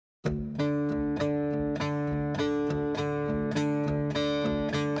Hi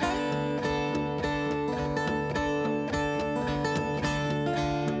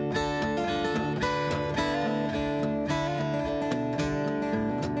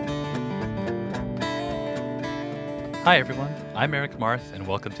everyone, I'm Eric Marth and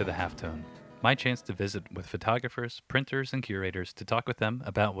welcome to The Halftone, my chance to visit with photographers, printers, and curators to talk with them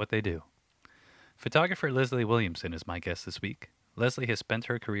about what they do. Photographer Leslie Williamson is my guest this week. Leslie has spent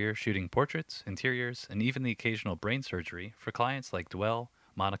her career shooting portraits, interiors, and even the occasional brain surgery for clients like Dwell,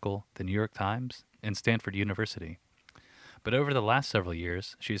 Monocle, the New York Times, and Stanford University. But over the last several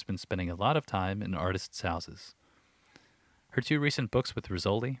years, she has been spending a lot of time in artists' houses. Her two recent books with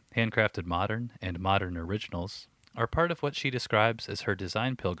Rizzoli, Handcrafted Modern and Modern Originals, are part of what she describes as her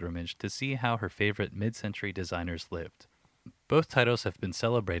design pilgrimage to see how her favorite mid-century designers lived. Both titles have been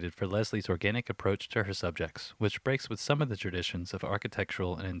celebrated for Leslie's organic approach to her subjects, which breaks with some of the traditions of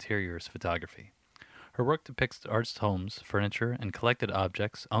architectural and interiors photography. Her work depicts artist homes, furniture, and collected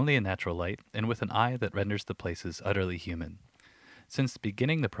objects only in natural light and with an eye that renders the places utterly human. Since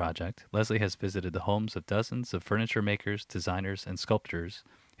beginning the project, Leslie has visited the homes of dozens of furniture makers, designers, and sculptors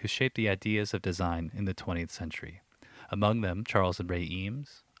who shaped the ideas of design in the 20th century. Among them, Charles and Ray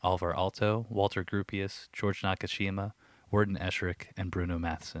Eames, Alvar Aalto, Walter Gropius, George Nakashima, Worden Escherick, and Bruno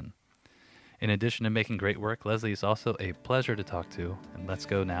Matheson. In addition to making great work, Leslie is also a pleasure to talk to, and let's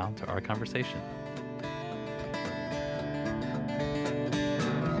go now to our conversation.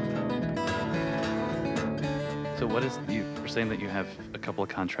 So you were saying that you have a couple of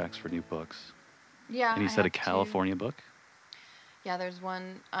contracts for new books. Yeah. And you said a California book? Yeah, there's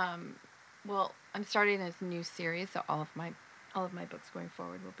one. Well, I'm starting this new series, so all of my books going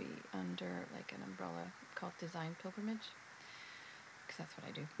forward will be under like an umbrella called Design Pilgrimage, because that's what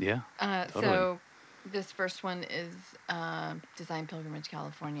I do. Yeah. Totally. So this first one is Design Pilgrimage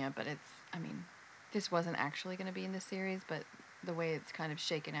California, but this wasn't actually going to be in the series, but the way it's kind of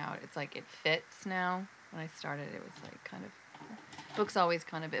shaken out, it's like it fits now. When I started, it was like kind of, books always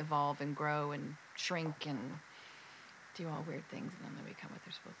kind of evolve and grow and shrink and do all weird things, and then they become what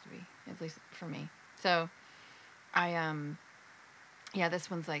they're supposed to be, at least for me. So this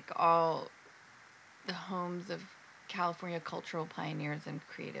one's like all the homes of California cultural pioneers and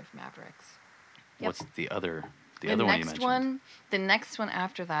creative mavericks. Yep. What's the other one you mentioned? The next one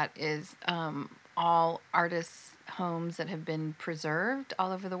after that is all artists' homes that have been preserved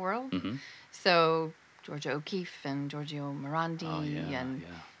all over the world. Mm-hmm. So Georgia O'Keeffe and Giorgio Morandi and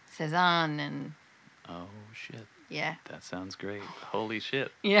Cezanne and... Oh, shit. Yeah. That sounds great. Holy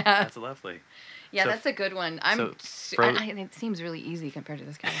shit. Yeah. That's lovely. Yeah, that's a good one. It seems really easy compared to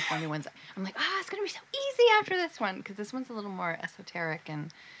those California ones. I'm like, it's going to be so easy after this one, because this one's a little more esoteric,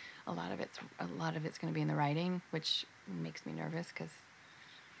 and a lot of it's going to be in the writing, which makes me nervous, because,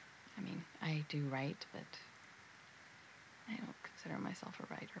 I do write, but I don't consider myself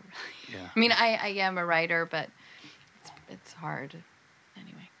a writer, really. Yeah. I am a writer, but it's hard.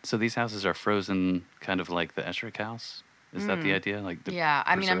 Anyway. So these houses are frozen kind of like the Escherick house? Is that the idea?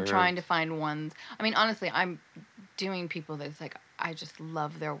 I'm trying to find ones. Honestly, I'm doing people that's like, I just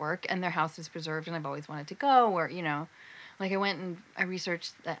love their work, and their house is preserved, and I've always wanted to go, or, like I went and I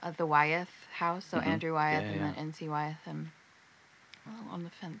researched the Wyeth house, so Andrew Wyeth and then N.C. Wyeth, and on the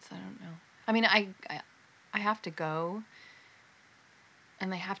fence, I don't know. I have to go,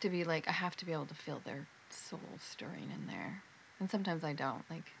 and they have to be like, I have to be able to feel their soul stirring in there. And sometimes I don't.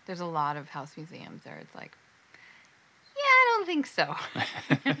 Like, there's a lot of house museums there. It's like, I don't think so.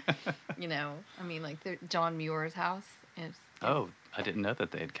 Like John Muir's house is... Oh, I didn't know that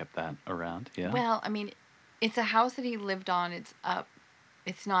they had kept that around. Yeah. Well, it's a house that he lived on. It's up.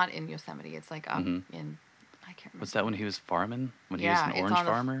 It's not in Yosemite. It's like up in... I can't remember. Was that when he was farming? When he was an orange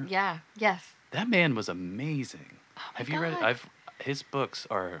farmer? Yes. That man was amazing. Oh my Have you God. read... His books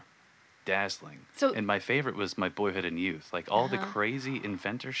are... dazzling. So, and my favorite was My Boyhood and Youth. Like all the crazy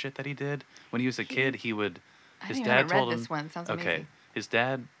inventor shit that he did. When he was a kid, he would... His dad told him... this one. Sounds amazing. Okay. His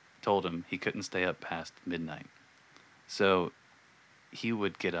dad told him he couldn't stay up past midnight. So he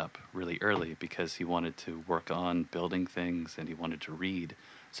would get up really early because he wanted to work on building things and he wanted to read.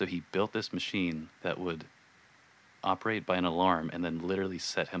 So he built this machine that would operate by an alarm and then literally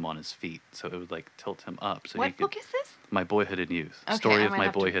set him on his feet. So it would like tilt him up. So what book is this? My Boyhood and Youth. Okay, Story of My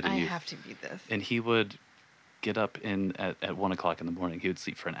Boyhood and Youth. I have to read this. And he would get up at 1 o'clock in the morning. He would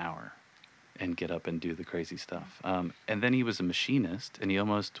sleep for an hour and get up and do the crazy stuff. And then he was a machinist, and he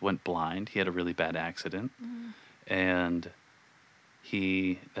almost went blind. He had a really bad accident. And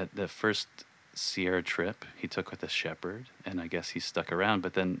the first Sierra trip he took with a shepherd, and I guess he stuck around.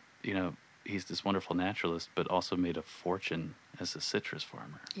 But then, he's this wonderful naturalist, but also made a fortune as a citrus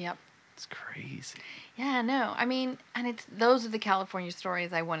farmer. Yep. It's crazy. Yeah, no. I mean, and it's those are the California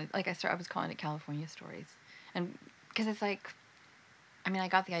stories I wanted. Like I was calling it California stories, and because it's like, I mean, I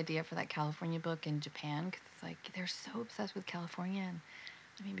got the idea for that California book in Japan because it's like they're so obsessed with California, and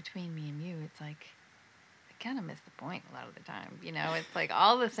I mean, between me and you, it's like I kind of miss the point a lot of the time. You know, it's like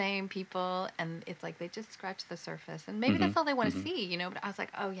all the same people, and it's like they just scratch the surface, and maybe that's all they want to see. You know, but I was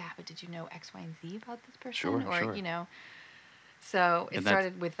like, oh yeah, but did you know X, Y, and Z about this person? Sure. You know. So it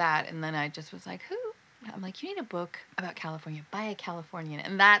started with that, and then I just was like, who? I'm like, you need a book about California by a Californian.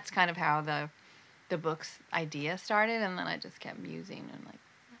 And that's kind of how the book's idea started, and then I just kept musing, and like,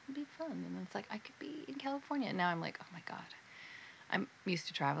 that would be fun. And then it's like, I could be in California. And now I'm like, oh my God. I'm used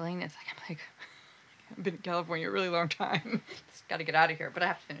to traveling. It's like, I've been in California a really long time. Just got to get out of here, but I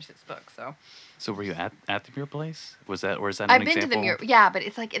have to finish this book, so. So were you at the Muir place? Or is that an example? I've been to the Muir, yeah, but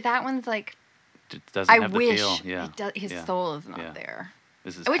it's like, that one's like, it doesn't have the feel. Yeah. His soul is not there.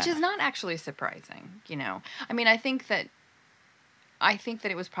 Which is not actually surprising, you know. I mean, I think that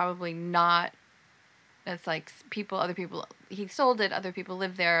it was probably not. It's like other people. He sold it. Other people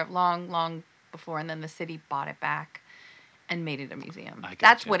lived there long before, and then the city bought it back and made it a museum.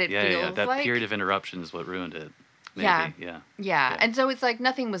 That's what it feels like. That period of interruption is what ruined it. Maybe. Yeah. And so it's like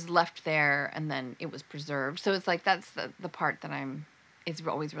nothing was left there, and then it was preserved. So it's like that's the part that is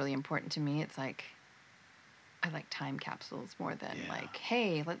always really important to me. It's like I like time capsules more than like,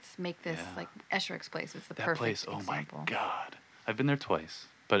 hey, let's make this like Esherick's place is the perfect place. example. Oh my God, I've been there twice,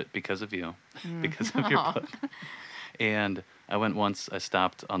 but because of you, because of your book. And I went once. I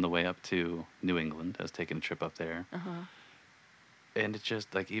stopped on the way up to New England. I was taking a trip up there, and it's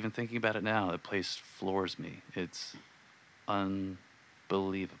just like even thinking about it now, that place floors me. It's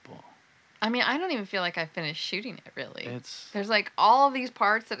unbelievable. I mean, I don't even feel like I finished shooting it, really. There's, like, all of these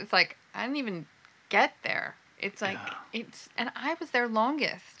parts that it's like, I didn't even get there. It's like, and I was there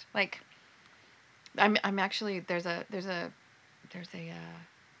longest. Like, I'm actually, there's a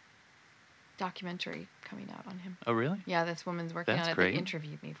documentary coming out on him. Oh, really? Yeah, this woman's working on it. Great. They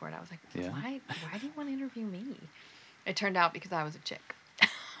interviewed me for it. I was like, why do you want to interview me? It turned out because I was a chick.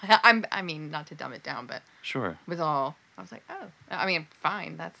 I mean, not to dumb it down, but sure. I was like, oh, I mean,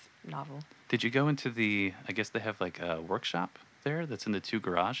 fine, that's novel. Did you go into I guess they have like a workshop there that's in the two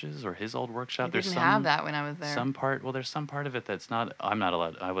garages, or his old workshop? They didn't have that when I was there. There's some part of it that's not,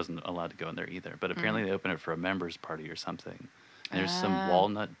 I wasn't allowed to go in there either, but apparently they open it for a members party or something. And there's some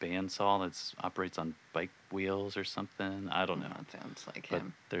walnut bandsaw that operates on bike wheels or something. I don't know. That sounds like but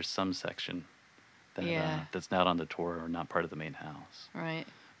him. There's some section that's not on the tour or not part of the main house. Right.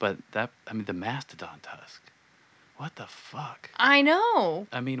 But the mastodon tusk. What the fuck? I know.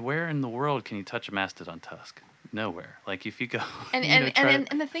 I mean, where in the world can you touch a mastodon tusk? Nowhere. Like, if you go... And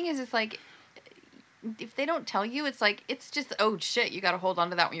the thing is, it's like, if they don't tell you, it's like, it's just, oh, shit, you got to hold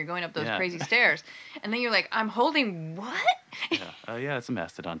on to that when you're going up those crazy stairs. And then you're like, I'm holding what? Yeah. It's a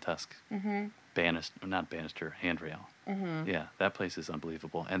mastodon tusk. Mm-hmm. Not banister, handrail. Mm-hmm. Yeah, that place is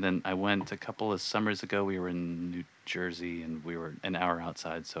unbelievable. And then I went a couple of summers ago. We were in New Jersey, and we were an hour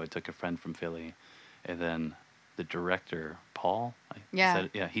outside, so I took a friend from Philly. And then the director, Paul,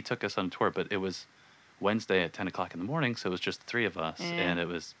 he took us on a tour, but it was Wednesday at 10 o'clock in the morning, so it was just the three of us, and it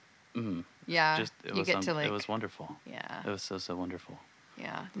was, it was wonderful. Yeah. It was so wonderful.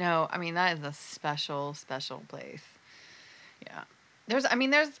 Yeah. No, I mean, that is a special, special place. Yeah. They're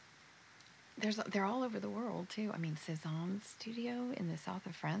all over the world, too. I mean, Cézanne's studio in the south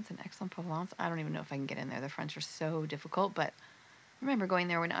of France in Aix-en-Provence. I don't even know if I can get in there. The French are so difficult, but I remember going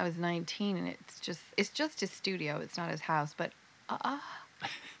there when I was 19, and it's just his studio. It's not his house, but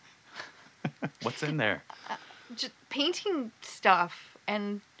What's in there? Just painting stuff,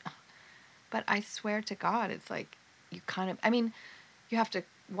 but I swear to God, it's like you have to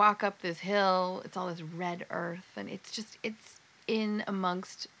walk up this hill. It's all this red earth, and it's in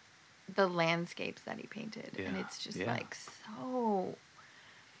amongst the landscapes that he painted, and it's just like so.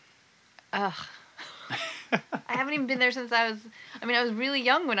 Ugh. I haven't even been there since I was really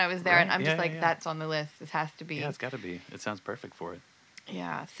young when I was there, and I'm just like, that's on the list. This has to be. Yeah, it's got to be. It sounds perfect for it.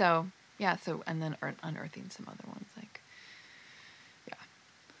 Yeah. So, and then unearthing some other ones, like, yeah.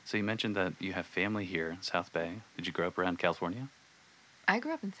 So you mentioned that you have family here in South Bay. Did you grow up around California? I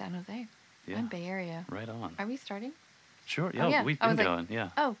grew up in San Jose. Yeah. I'm Bay Area. Right on. Are we starting? Sure. Yeah, we've been going. Yeah.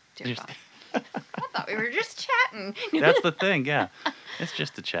 Oh, dear God. I thought we were just chatting. That's the thing, yeah. It's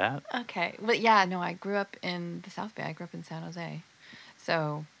just a chat. Okay. Well, yeah, no, I grew up in the South Bay. I grew up in San Jose.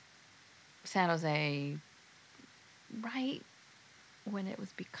 So, San Jose, right when it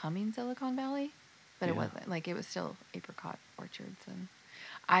was becoming Silicon Valley, but it wasn't. Like, it was still apricot orchards and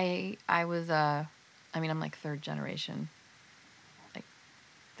I was I'm like third generation, like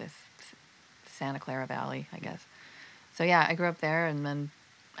this Santa Clara Valley, I guess. So yeah, I grew up there, and then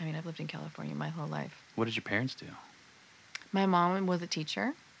I've lived in California my whole life. What did your parents do? My mom was a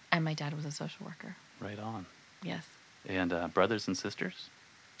teacher, and my dad was a social worker. Right on. Yes. And brothers and sisters?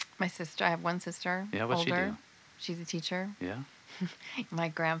 My sister, I have one sister. Yeah, what's older. she do? She's a teacher. Yeah. My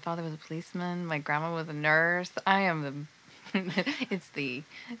grandfather was a policeman. My grandma was a nurse. I am it's the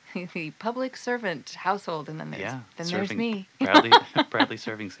public servant household, and then there's me. Proudly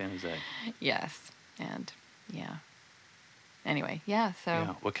serving San Jose. Yes, and yeah. Anyway, yeah. So.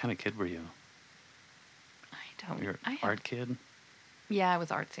 Yeah. What kind of kid were you? You're an art kid? Yeah, I was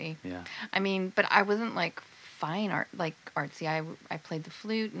artsy. Yeah. But I wasn't like fine art, like artsy. I played the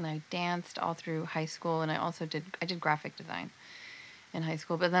flute and I danced all through high school, and I did graphic design in high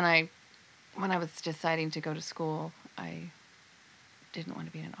school. But then when I was deciding to go to school, I didn't want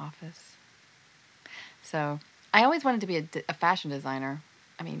to be in an office. So I always wanted to be a fashion designer.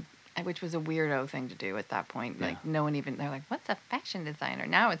 Which was a weirdo thing to do at that point. Yeah. Like they're like, what's a fashion designer?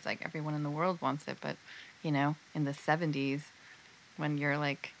 Now it's like everyone in the world wants it, but in the 70s, when you're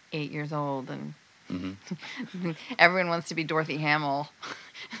like 8 years old and everyone wants to be Dorothy Hamill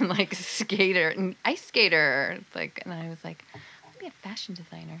and like skater and ice skater, and I was like, I'll be a fashion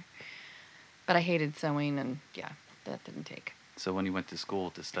designer. But I hated sewing, and yeah, that didn't take. So when you went to school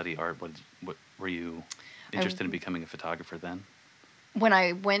to study art, what were you interested in becoming a photographer then? When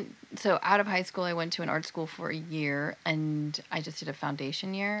I went, so out of high school, I went to an art school for a year, and I just did a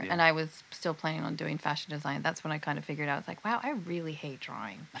foundation year, and I was still planning on doing fashion design. That's when I kind of figured out, it's like, wow, I really hate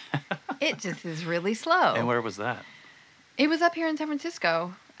drawing. It just is really slow. And where was that? It was up here in San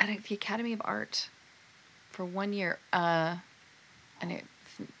Francisco at the Academy of Art for 1 year, and it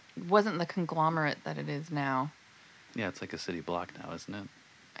wasn't the conglomerate that it is now. Yeah, it's like a city block now, isn't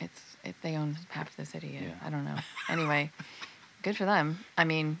it? They own half the city. Yeah. I don't know. Anyway. Good for them.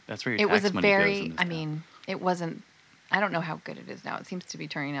 That's where your tax money goes in this town. It wasn't, I don't know how good it is now. It seems to be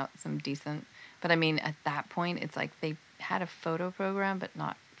turning out some decent, but at that point, it's like they had a photo program, but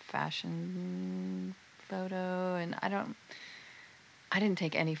not fashion photo, and I didn't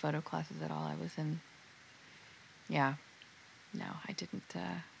take any photo classes at all. I was in, no, I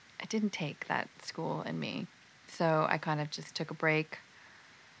didn't take that school in me. So I kind of just took a break.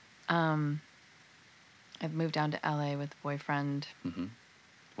 I've moved down to LA with a boyfriend. Mm-hmm.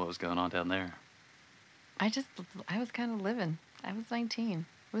 What was going on down there? I was kind of living. I was 19.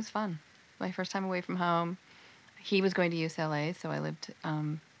 It was fun. My first time away from home. He was going to UCLA, so I went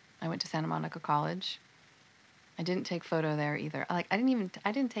to Santa Monica College. I didn't take photo there either. I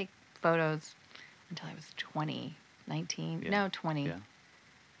didn't take photos until I was 20, 19. Yeah. No, 20. Yeah.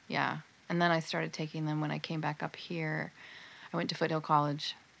 Yeah. And then I started taking them when I came back up here. I went to Foothill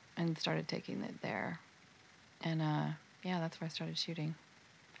College and started taking it there. And, that's where I started shooting.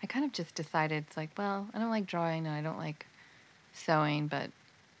 I kind of just decided, it's like, well, I don't like drawing and I don't like sewing, but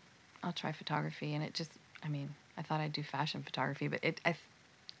I'll try photography. And it just, I thought I'd do fashion photography, but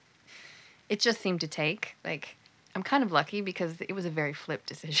it just seemed to take. Like, I'm kind of lucky because it was a very flip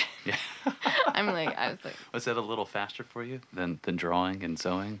decision. Yeah. I was like... Was that a little faster for you than drawing and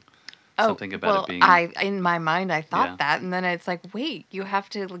sewing? Oh, something about it being... in my mind, I thought that, and then it's like, wait, you have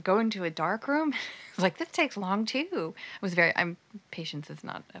to go into a dark room? It's like, this takes long, too. It was patience is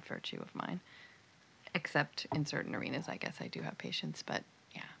not a virtue of mine, except in certain arenas, I guess I do have patience, but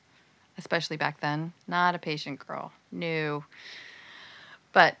yeah, especially back then, not a patient girl, no.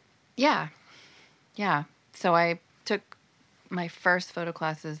 But yeah, so I took my first photo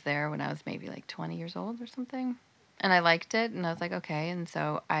classes there when I was maybe like 20 years old or something. And I liked it, and I was like, okay. And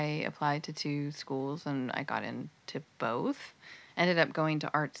so I applied to 2 schools, and I got into both. Ended up going to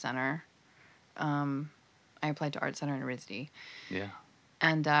Art Center. I applied to Art Center in RISD. Yeah.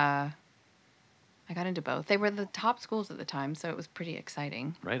 And I got into both. They were the top schools at the time, so it was pretty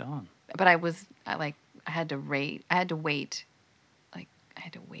exciting. Right on. But I had to wait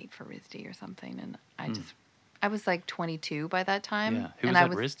for RISD or something, and I was like 22 by that time. Yeah. Who was at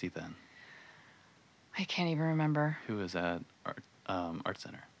RISD then? I can't even remember. Who was at Art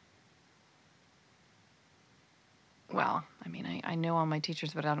Center? Well, I know all my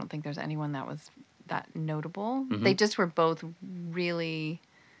teachers, but I don't think there's anyone that was that notable. Mm-hmm. They just were both really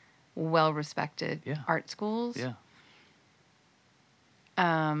well-respected art schools. Yeah.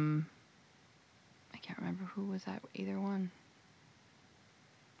 I can't remember who was at either one.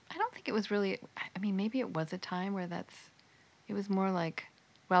 I don't think it was really... maybe it was a time where it was more like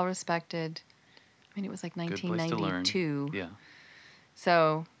well-respected... it was like 1992. Yeah.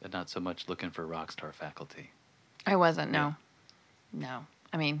 So. And not so much looking for rock star faculty. I wasn't, no. No.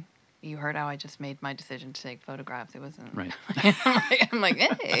 I mean, you heard how I just made my decision to take photographs. It wasn't... Right. I'm like,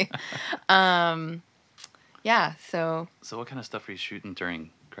 hey. Yeah, so... So what kind of stuff were you shooting during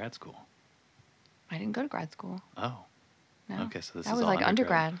grad school? I didn't go to grad school. Oh. No. Okay, so this that is was all like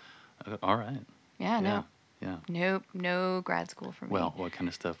undergrad. All right. Yeah, no. Yeah. Nope, no grad school for me. Well, what kind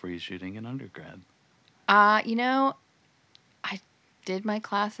of stuff were you shooting in undergrad? You know, I did my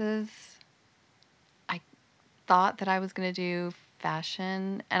classes. I thought that I was going to do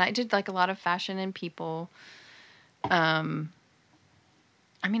fashion, and I did like a lot of fashion and people. I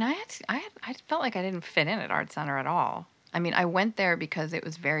mean, I felt like I didn't fit in at Art Center at all. I mean, I went there because it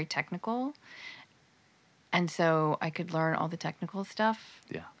was very technical, and so I could learn all the technical stuff.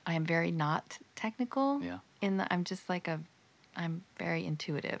 Yeah. I am very not technical. Yeah. I'm just like I'm very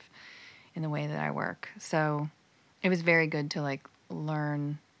intuitive in the way that I work. So it was very good to like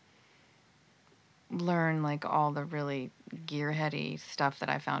learn like all the really gearheady stuff that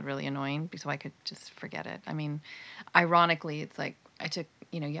I found really annoying, so I could just forget it. I mean, ironically, it's like I took,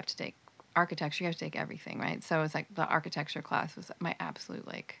 you have to take architecture, you have to take everything, right? So it's like the architecture class was my absolute,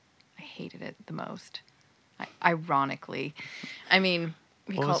 like, I hated it the most. Ironically. I mean,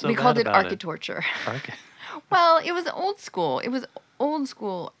 we called it architorture. Well, it was old school. It was old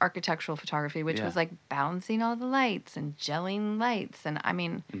school architectural photography, which was like balancing all the lights and gelling lights. And I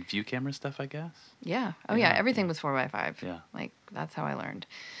mean... And view camera stuff, I guess? Yeah. Oh, yeah. Everything was 4x5. Yeah. Like, that's how I learned.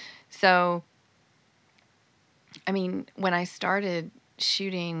 So, I mean, when I started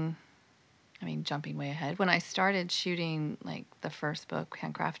shooting... I mean, jumping way ahead. When I started shooting, like, the first book,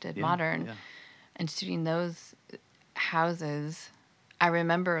 Handcrafted Modern, and shooting those houses, I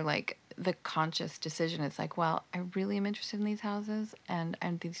remember, like, the conscious decision. It's like, well, I really am interested in these houses and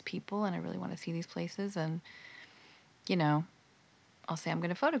these people, and I really want to see these places. And, I'll say I'm going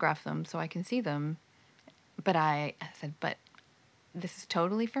to photograph them so I can see them. But I said, but this is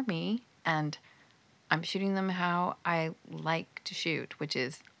totally for me, and I'm shooting them how I like to shoot, which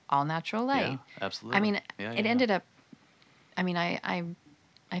is all natural light. Yeah, absolutely. I mean, it ended up, I mean,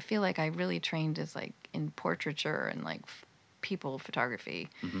 I feel like I really trained as like in portraiture and like people photography.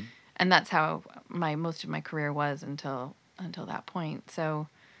 Mm-hmm. And that's how most of my career was until that point. So,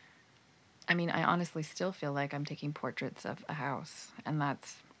 I mean, I honestly still feel like I'm taking portraits of a house, and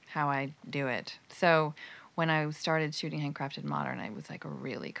that's how I do it. So when I started shooting Handcrafted Modern, I was like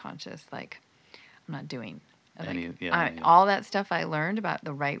really conscious, like I'm not doing all that stuff I learned about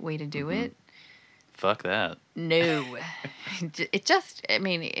the right way to do it. Fuck that. No. It just, I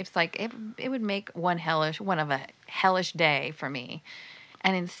mean, it's like it would make one of a hellish day for me.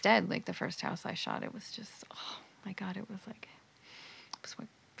 And instead, like the first house I shot, it was just, oh my God, it was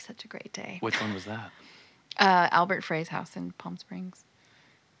such a great day. Which one was that? Albert Frey's house in Palm Springs.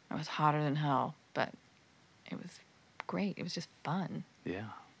 It was hotter than hell, but it was great. It was just fun. Yeah.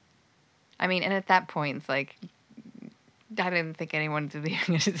 I mean, and at that point, it's like, I didn't think anyone was even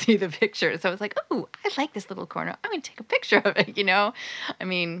going to see the picture. So I was like, oh, I like this little corner. I'm going to take a picture of it, I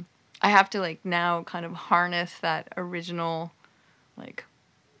mean, I have to, like, now kind of harness that original, like,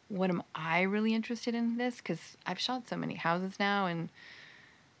 what am I really interested in this? Because I've shot so many houses now, and,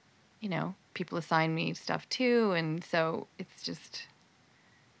 people assign me stuff too. And so it's just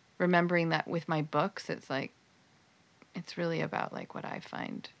remembering that with my books, it's like, it's really about, like, what I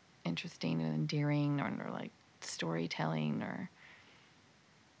find interesting and endearing, or like storytelling,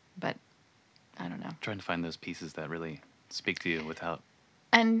 but I don't know. Trying to find those pieces that really speak to you without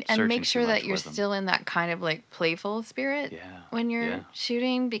and make sure that you're still in that kind of like playful spirit when you're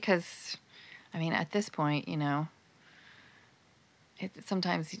shooting, because I mean at this point,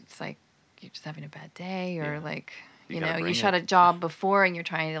 sometimes it's like you're just having a bad day, or like you shot a job before and you're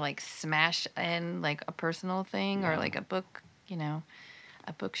trying to like smash in like a personal thing or like a book,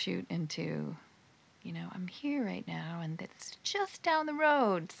 a book shoot into, I'm here right now and it's just down the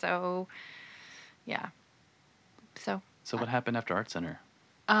road. So, yeah. So what happened after Art Center?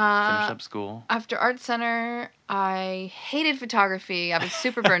 Finished up school? After Art Center, I hated photography. I was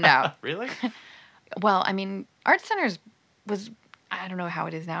super burned out. Really? Well, I mean, Art Center was, I don't know how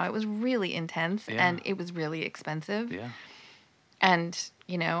it is now. It was really intense and it was really expensive. Yeah. And,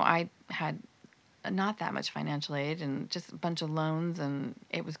 I had not that much financial aid and just a bunch of loans, and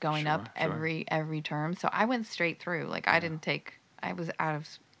it was going up every term. So I went straight through. Like I was out of,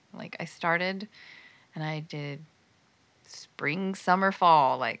 like I started and I did spring, summer,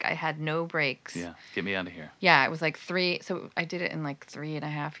 fall. Like I had no breaks. Yeah. Get me out of here. Yeah. It was like so I did it in like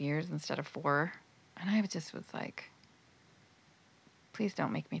 3.5 years instead of 4. And I just was like, please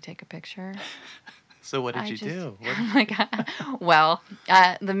don't make me take a picture. So what did you do? Oh my God. Well,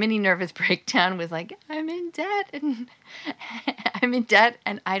 the mini nervous breakdown was like, I'm in debt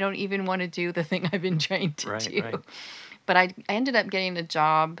and I don't even want to do the thing I've been trained to do. Right. But I ended up getting a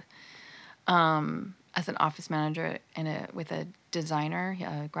job as an office manager with a designer,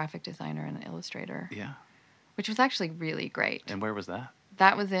 a graphic designer and an illustrator. Yeah. Which was actually really great. And where was that?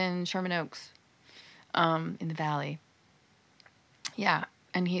 That was in Sherman Oaks, in the Valley. Yeah.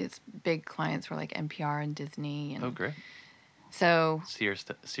 And his big clients were like NPR and Disney. And great. So serious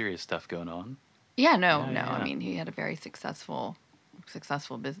stuff going on. Yeah, no. Yeah. I mean, he had a very successful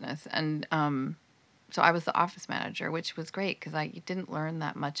business, and so I was the office manager, which was great because I didn't learn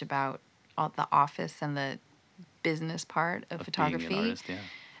that much about all the office and the business part of photography. Being an artist, yeah.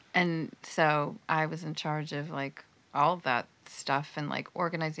 And so I was in charge of like all of that stuff and like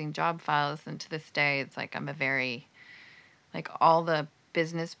organizing job files. And to this day, it's like I'm a very like all the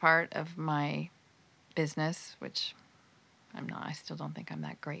business part of my business, which I'm not. I still don't think I'm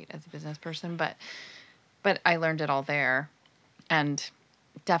that great as a business person, but I learned it all there, and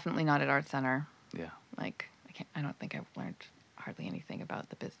definitely not at Art Center. Yeah. Like I don't think I've learned hardly anything about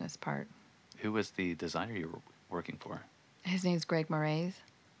the business part. Who was the designer you were working for? His name's Greg Moraes.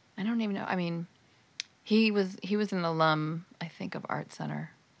 I don't even know. I mean, he was an alum, I think, of Art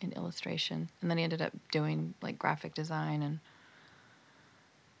Center in illustration, and then he ended up doing like graphic design, and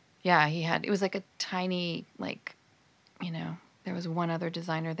yeah, it was like a tiny like. There was one other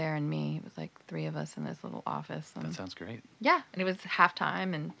designer there and me. It was like 3 of us in this little office. That sounds great. Yeah, and it was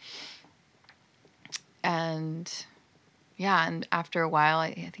halftime, and yeah, and after a while,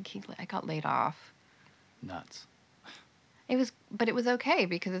 I think I got laid off. Nuts. But it was okay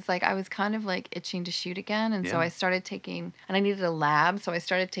because it's like I was kind of like itching to shoot again, and so I started taking, and I needed a lab, so I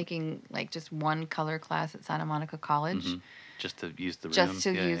started taking like just one color class at Santa Monica College, just to use the room, just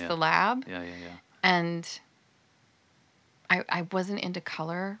to use the lab. Yeah. And I wasn't into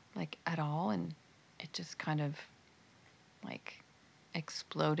color like at all, and it just kind of like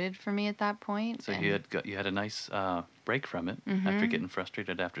exploded for me at that point. So you had a nice break from it after getting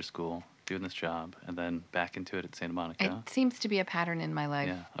frustrated after school, doing this job, and then back into it at Santa Monica. It seems to be a pattern in my life.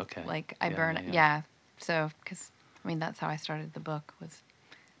 Yeah. Okay. Like I burn. Yeah. So because I mean that's how I started the book was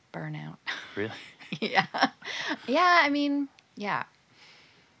burnout. Really? Yeah. Yeah. I mean, yeah.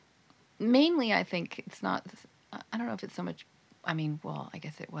 Mainly, I think it's not. I don't know if it's so much. I mean, well, I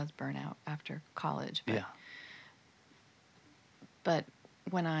guess it was burnout after college. But, yeah. But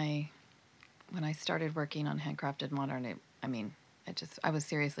when I started working on handcrafted modern, I was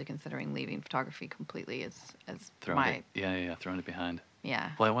seriously considering leaving photography completely as throwing it behind.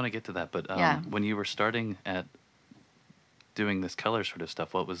 Yeah. Well, I want to get to that, but when you were starting at doing this color sort of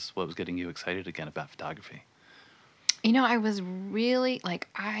stuff, what was getting you excited again about photography? I was really like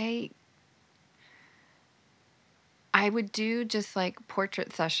I would do just like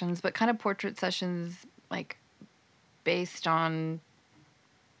portrait sessions, but kind of portrait sessions like based on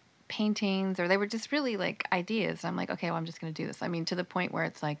paintings, or they were just really like ideas. I'm like, okay, well, I'm just going to do this. I mean, to the point where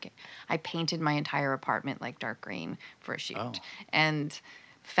it's like I painted my entire apartment like dark green for a shoot, and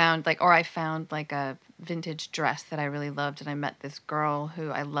I found like a vintage dress that I really loved, and I met this girl who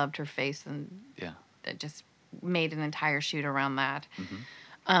I loved her face, and I just made an entire shoot around that.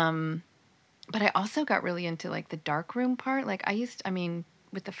 But I also got really into like the darkroom part. Like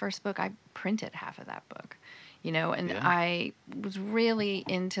with the first book, I printed half of that book, and I was really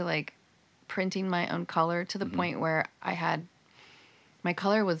into like printing my own color to the point where my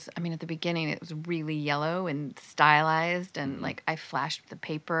color was, at the beginning, it was really yellow and stylized, and like I flashed the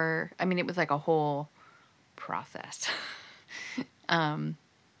paper. It was like a whole process. I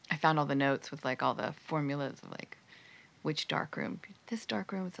found all the notes with like all the formulas of like which darkroom. This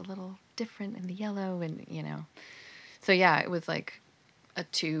darkroom is a little different in the yellow, and So yeah, it was like a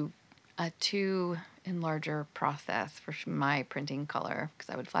two and larger process for my printing color,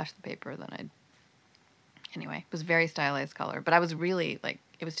 because I would flash the paper, then it was very stylized color, but I was really like,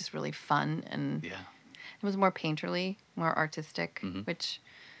 it was just really fun, and it was more painterly, more artistic, which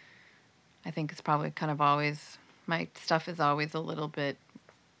I think is probably kind of always, my stuff is always a little bit,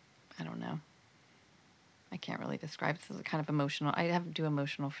 I don't know. I can't really describe this as a kind of emotional. I have to do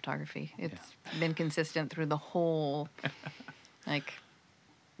emotional photography. It's been consistent through the whole,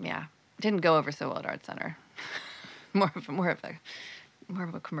 didn't go over so well at Art Center. more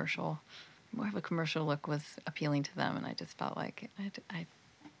of a commercial look was appealing to them, and I just felt like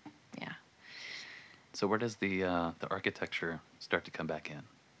yeah. So where does the architecture start to come back in?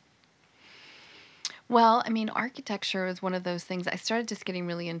 Well, architecture is one of those things. I started just getting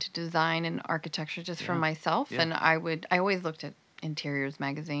really into design and architecture just for myself, and I always looked at interiors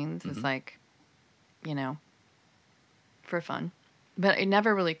magazines as like, you know, for fun. But it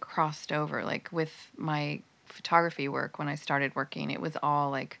never really crossed over. Like with my photography work, when I started working, it was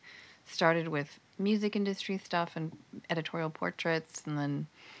all like started with music industry stuff and editorial portraits, and then,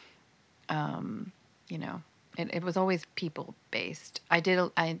 you know, it was always people based. I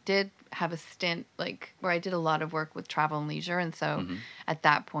did have a stint like where I did a lot of work with travel and leisure, and so at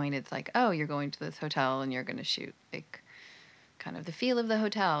that point it's like, oh, you're going to this hotel and you're going to shoot like kind of the feel of the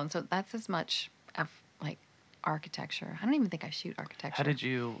hotel, and so that's as much of like architecture. I don't even think I shoot architecture. How did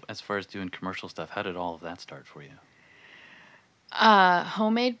you, as far as doing commercial stuff, how did all of that start for you?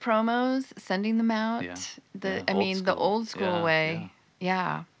 Homemade promos, sending them out. Yeah. The old school way.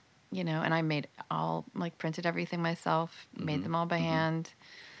 Yeah. You know, and I made all, like, printed everything myself, made them all by hand,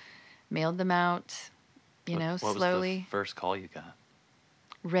 mailed them out, slowly. What was the first call you got?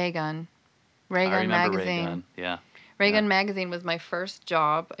 Raygun I remember magazine. Raygun, yeah. Raygun magazine was my first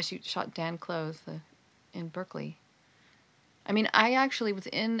job. I shot Dan Close in Berkeley. I mean, I actually was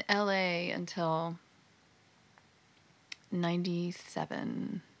in LA until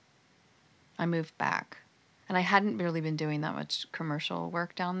 97. I moved back. And I hadn't really been doing that much commercial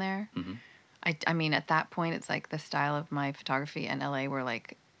work down there. Mm-hmm. I mean, at that point, it's like the style of my photography and LA were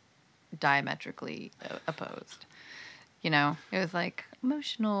like diametrically opposed. You know, it was like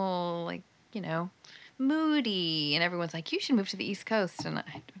emotional, like, you know, moody. And everyone's like, you should move to the East Coast. And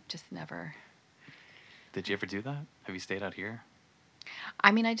I just never. Did you ever do that? Have you stayed out here?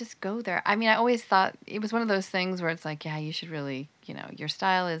 I mean, I just go there. I mean, I always thought it was one of those things where it's like, yeah, you should really, you know, your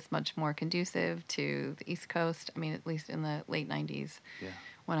style is much more conducive to the East Coast. I mean, at least in the late 90s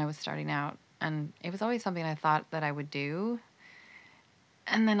when I was starting out. And it was always something I thought that I would do.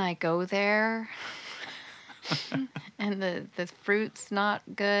 And then I go there and the fruit's not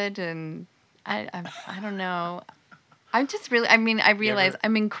good. And I don't know. I'm just really, I mean, I realize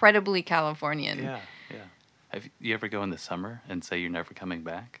I'm incredibly Californian. Yeah. Have you ever go in the summer and say you're never coming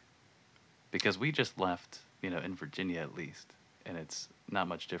back? Because we just left, you know, in Virginia at least, and it's not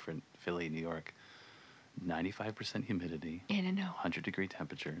much different. Philly, New York, 95% humidity. Yeah, no. 100-degree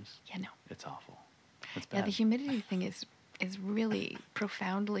temperatures. Yeah, no. It's awful. It's bad. Yeah, the humidity thing is really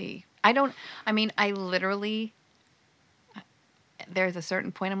profoundly. I literally. There's a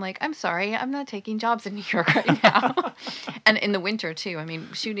certain point I'm like, I'm sorry, I'm not taking jobs in New York right now. And in the winter too. I mean,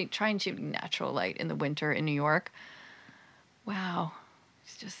 trying shooting natural light in the winter in New York. Wow.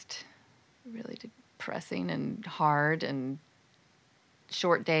 It's just really depressing and hard and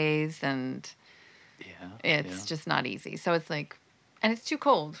short days, and it's just not easy. So it's like, and it's too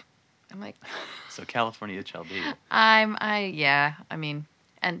cold. I'm like, so California it shall be. I mean,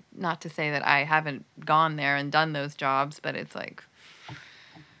 and not to say that I haven't gone there and done those jobs, but it's like,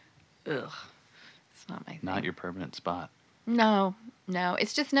 ugh, it's not my thing. Not your permanent spot. No,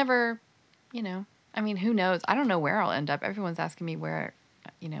 it's just never, you know, I mean, who knows? I don't know where I'll end up. Everyone's asking me where,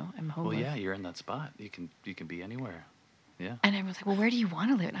 you know, I'm homeless. Well, yeah, you're in that spot. You can be anywhere. Yeah. And everyone's like, well, where do you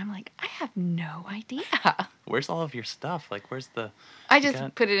want to live? And I'm like, I have no idea. Where's all of your stuff? Like, where's the... I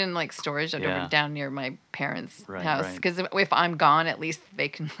just put it in, like, storage down near my parents' house. Because if I'm gone, at least they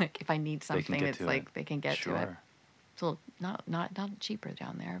can, like, if I need something, it's like they can get to it. It's a little, not cheaper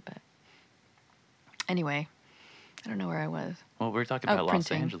down there, but... Anyway, I don't know where I was. Well, we were talking about Los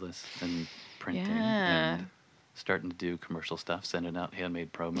Angeles and printing and starting to do commercial stuff, sending out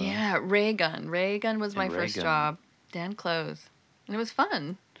handmade promos. Yeah, Raygun. Raygun was my first job. Dan Close. And it was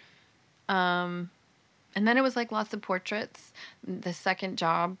fun. And then it was like lots of portraits. The second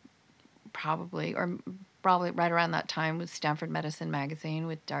job probably right around that time was Stanford Medicine Magazine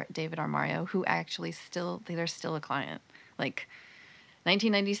with David Armario, who actually they're still a client. Like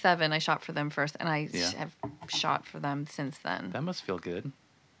 1997, I shot for them first, and I have shot for them since then. That must feel good.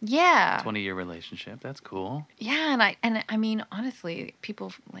 Yeah. 20-year relationship. That's cool. Yeah, and I mean, honestly,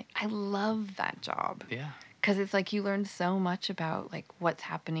 people, like, I love that job. Yeah. Because it's like you learn so much about like what's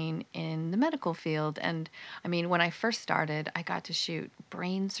happening in the medical field. And I mean, when I first started, I got to shoot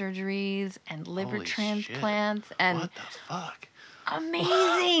brain surgeries and liver transplants. Shit. And what the fuck?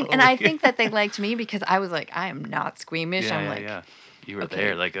 Amazing. And I think that they liked me because I was like, I am not squeamish. Yeah, I'm like, you were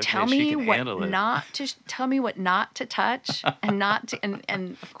there, like, okay, tell she me can what handle it. Tell me what not to touch and not to,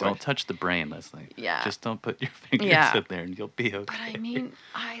 and of course. Don't touch the brain, Leslie. Yeah. Just don't put your fingers in there and you'll be okay. But I mean,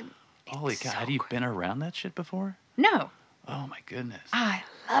 holy cow, had you been around that shit before? No. Oh my goodness. I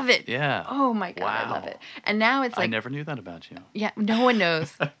love it. Yeah. Oh my God, wow. I love it. And now it's like... I never knew that about you. Yeah, no one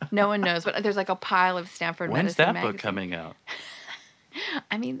knows. No one knows. But there's like a pile of Stanford Medicine When's that magazine. book coming out?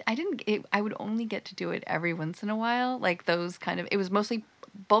 I mean, I would only get to do it every once in a while. Like those kind of... It was mostly...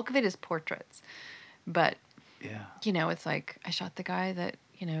 Bulk of it is portraits. But, yeah, you know, it's like I shot the guy that,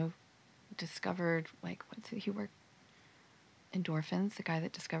 you know, discovered, like, what's it? He worked endorphins, the guy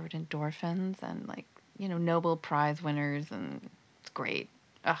that discovered endorphins and, like, you know, Nobel Prize winners, and it's great.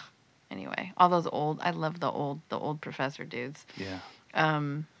 Ugh. Anyway, all those I love the old professor dudes. Yeah.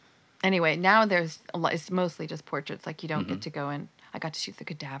 Anyway, now there's a lot, it's mostly just portraits. Like, you don't get to go in. I got to shoot the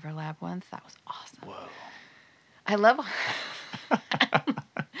cadaver lab once. That was awesome. Whoa. I love.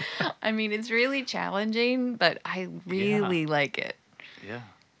 I mean, it's really challenging, but I really like it. Yeah.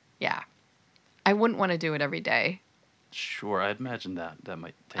 Yeah. I wouldn't want to do it every day. Sure, I'd imagine that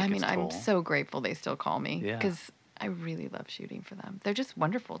might take its toll. I'm so grateful they still call me. Yeah. Because I really love shooting for them. They're just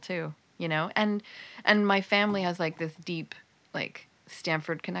wonderful too, you know? And my family has, like, this deep, like,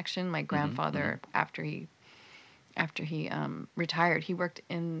 Stanford connection. My grandfather, after he retired, he worked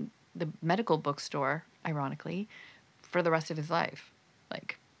in the medical bookstore, ironically, for the rest of his life.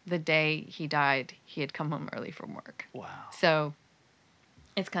 Like, the day he died, he had come home early from work. Wow. So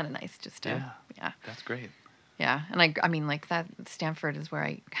it's kind of nice just to, yeah. That's great. Yeah, and I mean, like, that Stanford is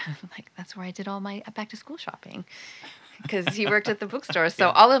where that's where I did all my back to school shopping, because he worked at the bookstore. So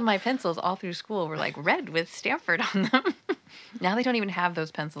all of my pencils all through school were, like, red with Stanford on them. Now they don't even have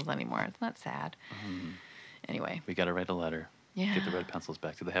those pencils anymore. It's not sad. Anyway, we got to write a letter. Yeah. Get the red pencils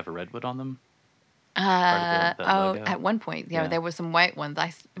back. Do they have a redwood on them? That logo? At one point, there were some white ones.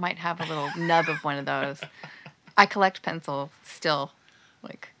 I might have a little nub of one of those. I collect pencils still,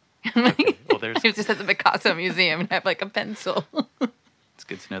 like. Okay. Well, I was just at the Picasso Museum and have, like, a pencil. It's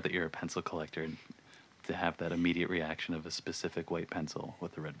good to know that you're a pencil collector and to have that immediate reaction of a specific white pencil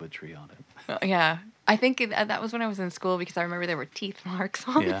with a redwood tree on it. Yeah. I think that was when I was in school, because I remember there were teeth marks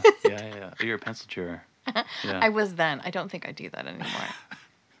on it. Yeah. You're a pencil chewer. Yeah. I was then. I don't think I do that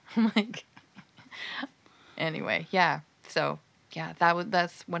anymore. Like, anyway, yeah. So, yeah,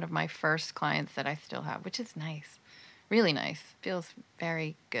 that's one of my first clients that I still have, which is nice. Really nice. Feels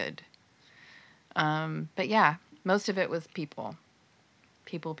very good. But yeah, most of it was people.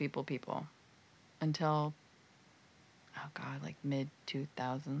 People. Until, oh God, like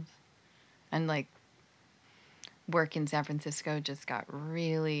mid-2000s. And, like, work in San Francisco just got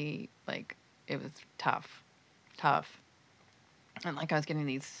really, like, it was tough. And, like, I was getting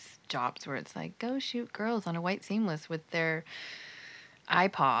these jobs where it's like, go shoot girls on a white seamless with their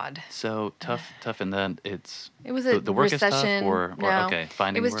iPod. So tough, and then it was the work recession. Is tough, or no, okay,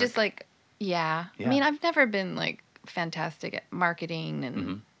 finding it was work. just like, yeah. I mean, I've never been, like, fantastic at marketing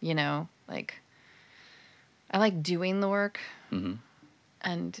and you know, like, I like doing the work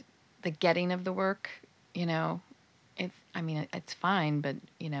and the getting of the work. You know, it's fine, but,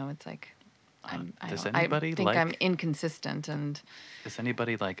 you know, it's like, I think I'm inconsistent. And does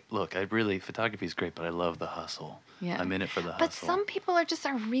anybody like, look, photography is great, but I love the hustle. Yeah. I'm in it for the but hustle. But some people are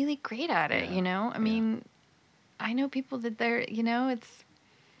really great at it, you know? I mean, I know people that they're, you know, it's,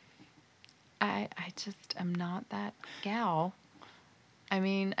 I just am not that gal. I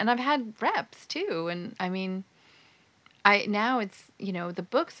mean, and I've had reps too. And I mean, now it's, you know, the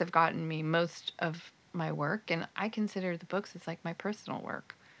books have gotten me most of my work, and I consider the books as, like, my personal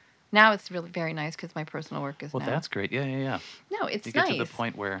work. Now it's really very nice because my personal work is Well, that's great. Yeah. No, it's nice. You get to the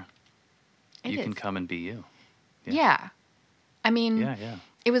point where you can come and be you. Yeah. I mean, yeah.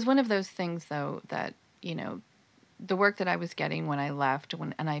 It was one of those things, though, that, you know, the work that I was getting when I left,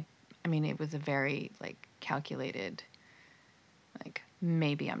 I mean, it was a very, like, calculated, like,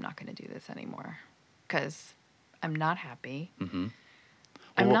 maybe I'm not going to do this anymore because I'm not happy.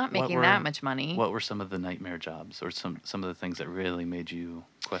 I'm not making that much money. What were some of the nightmare jobs, or some of the things that really made you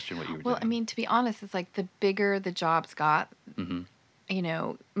question what you were doing? Well, I mean, to be honest, it's like the bigger the jobs got, you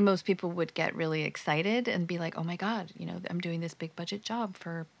know, most people would get really excited and be like, oh my God, you know, I'm doing this big budget job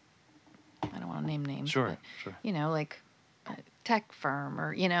for, I don't want to name names. Sure. You know, like a tech firm,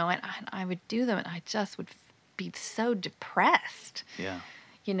 or, you know, and I would do them and I just would be so depressed. Yeah.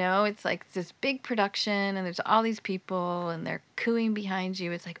 You know, it's like this big production and there's all these people and they're cooing behind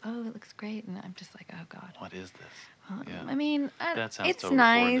you. It's like, oh, it looks great. And I'm just like, oh God. What is this? Yeah. I mean, that sounds it's totally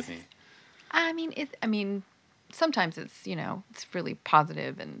nice. foreign to me. I mean, sometimes it's, you know, it's really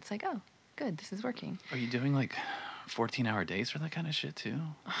positive and it's like, oh, good, this is working. Are you doing, like, 14-hour days for that kind of shit too?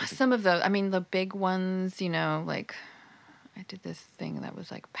 Some of those, I mean, the big ones, you know, like, I did this thing that was,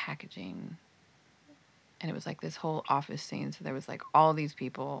 like, packaging. And it was, like, this whole office scene. So there was, like, all these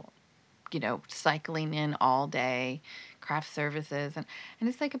people, you know, cycling in all day, craft services. And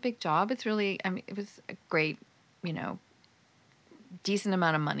it's, like, a big job. It's really, I mean, it was a great, you know, decent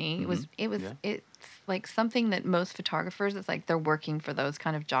amount of money. It's, like, something that most photographers, it's like they're working for those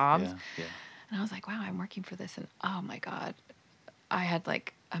kind of jobs. Yeah. And I was like, wow, I'm working for this. And, oh, my God. I had,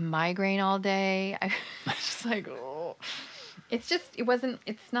 like, a migraine all day. I was just like, oh.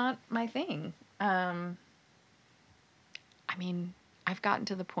 It's not my thing. I mean, I've gotten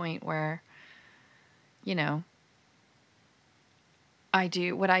to the point where, you know,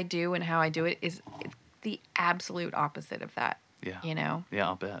 what I do and how I do it is the absolute opposite of that. Yeah. You know? Yeah,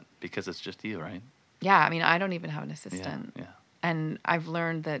 I'll bet. Because it's just you, right? Yeah, I mean, I don't even have an assistant. Yeah. And I've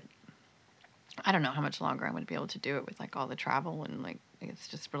learned that I don't know how much longer I'm going to be able to do it with like all the travel and like it's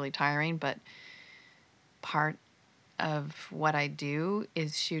just really tiring, but part of what I do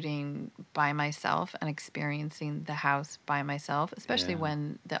is shooting by myself and experiencing the house by myself, especially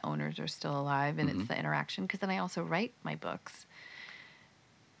when the owners are still alive and it's the interaction, because then I also write my books.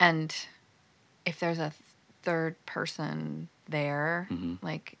 And if there's a third person there,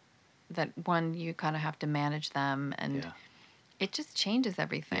 like that one, you kind of have to manage them and it just changes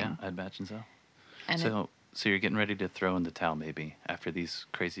everything. Yeah, I'd imagine so. And so you're getting ready to throw in the towel maybe after these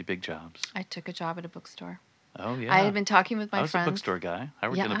crazy big jobs. I took a job at a bookstore. Oh, yeah. I had been talking with my friends. I was a bookstore guy. I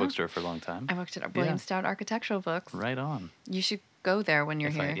worked in a bookstore for a long time. I worked at Williamson Architectural Books. Right on. You should go there when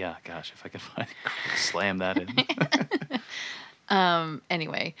you're here. If I could find slam that in.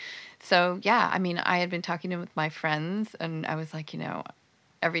 Anyway, so yeah, I mean, I had been talking with my friends and I was like, you know,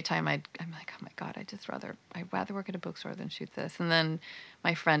 every time I'm like, oh my God, I'd rather work at a bookstore than shoot this. And then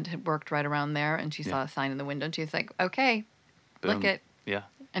my friend had worked right around there and she saw a sign in the window and she's like, okay, boom. look it. Yeah.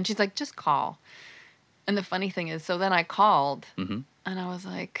 And she's like, just call. And the funny thing is, so then I called and I was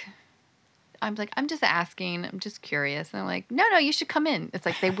like, I'm just asking. I'm just curious. And I'm like, no, you should come in. It's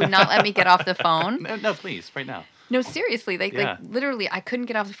like they would not let me get off the phone. No, please, right now. No, seriously. Like literally, I couldn't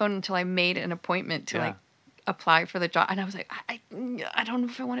get off the phone until I made an appointment to like apply for the job. And I was like, I don't know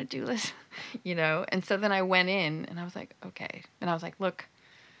if I want to do this, you know? And so then I went in and I was like, okay. And I was like, look,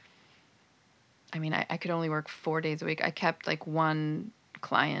 I mean, I could only work 4 days a week. I kept like one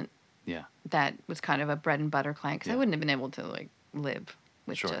client. Yeah. That was kind of a bread and butter client because I wouldn't have been able to like live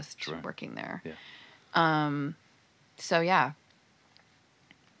with just working there. Yeah. So yeah,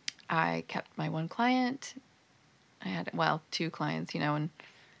 I kept my one client. I had, two clients, you know, and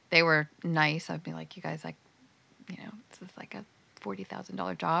they were nice. I'd be like, you guys, like, you know, this is like a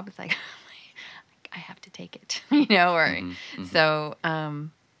 $40,000 job. It's like, I have to take it, you know, or so,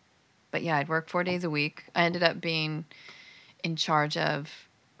 but yeah, I'd work 4 days a week. I ended up being in charge of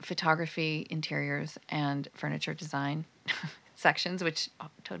photography, interiors, and furniture design sections, which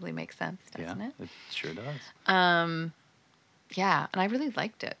totally makes sense, doesn't it? Yeah, it sure does. Yeah, and I really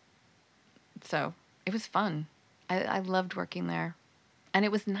liked it. So it was fun. I loved working there. And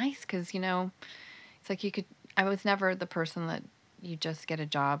it was nice because, you know, it's like I was never the person that you just get a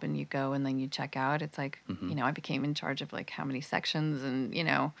job and you go and then you check out. It's like, you know, I became in charge of like how many sections and, you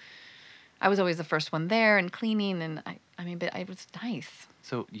know, I was always the first one there and cleaning and but it was nice.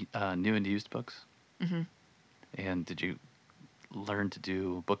 So, new and used books? Mm-hmm. And did you learn to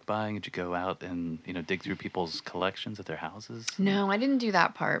do book buying? Did you go out and, you know, dig through people's collections at their houses? No, I didn't do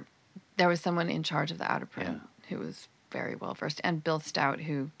that part. There was someone in charge of the out of print who was very well versed, and Bill Stout,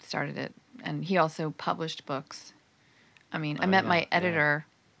 who started it, and he also published books. I mean, I met my editor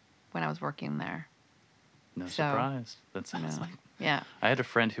when I was working there. No surprise. That sounds like... Yeah. I had a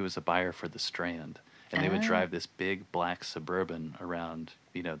friend who was a buyer for the Strand, and they would drive this big black Suburban around,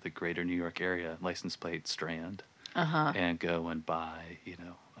 you know, the greater New York area, license plate Strand, and go and buy, you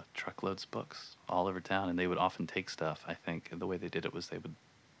know, truckloads of books all over town. And they would often take stuff, I think. And the way they did it was they would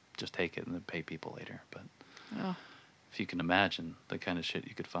just take it and then pay people later. But if you can imagine the kind of shit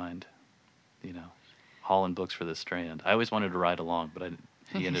you could find, you know, hauling books for the Strand. I always wanted to ride along, but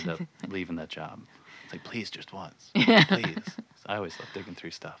he ended up leaving that job. It's like, please, just once. Please. I always love digging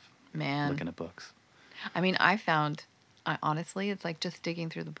through stuff. Man. Looking at books. I mean, honestly, it's like just digging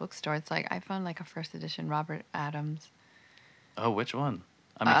through the bookstore. It's like I found like a first edition Robert Adams. Oh, which one?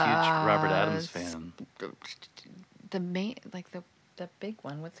 I'm a huge Robert Adams fan. The main, like the big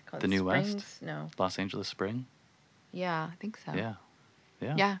one. What's it called? The New Springs? West? No. Los Angeles Spring? Yeah, I think so. Yeah.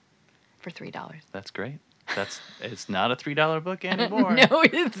 Yeah. For $3. That's great. It's not a $3 book anymore. No,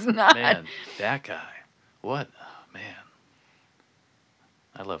 it's not. Man, that guy. What? Oh, man.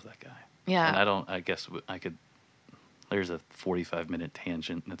 I love that guy. Yeah. And I guess I could, there's a 45-minute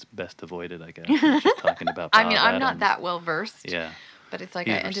tangent that's best avoided, I guess. Just talking about Bob I'm Adams. not that well versed. Yeah. But it's like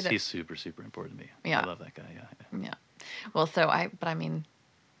he's super, super important to me. Yeah. I love that guy, Yeah. Well,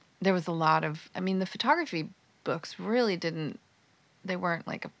 there was a lot of, the photography books really they weren't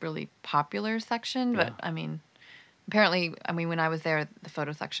like a really popular section, but apparently, when I was there, the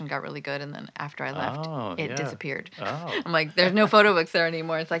photo section got really good, and then after I left, it disappeared. Oh. I'm like, there's no photo books there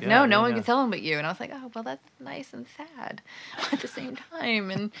anymore. It's like, no one can sell them but you. And I was like, oh, well, that's nice and sad at the same time.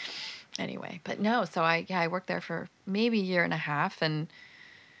 And Anyway, but no, so I worked there for maybe a year and a half, and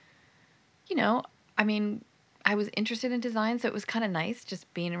you know, I mean, I was interested in design, so it was kind of nice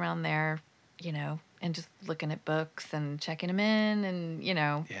just being around there, you know, and just looking at books and checking them in, and you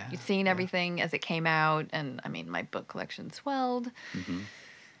know, seeing everything as it came out. And I mean, my book collection swelled,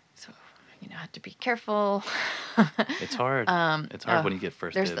 so you know, I had to be careful. It's hard. It's hard when you get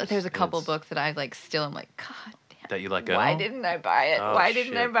first dibs. There's a couple books that I like still. I'm like, God damn. That you let go? Why didn't I buy it? Oh, Why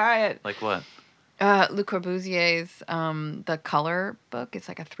didn't I buy it? Like what? Le Corbusier's The Color book. It's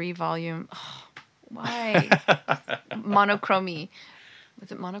like a 3-volume. Oh, why? Monochromie.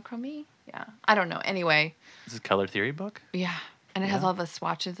 Was it monochromie? Yeah. I don't know. Anyway. This is a color theory book? Yeah. And it has all the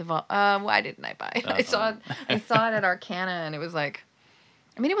swatches of all. Why didn't I buy it? I saw it at Arcana, and it was like,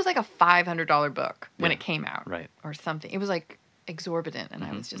 I mean, it was like a $500 book when it came out. Right. Or something. It was like exorbitant. And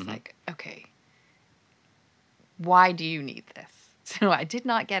I was just like, okay, why do you need this? So I did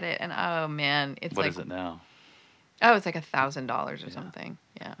not get it. And oh, man. What is it now? Oh, it's like $1,000 or something.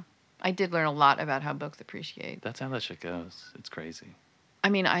 Yeah. I did learn a lot about how books appreciate. That's how that shit goes. It's crazy. I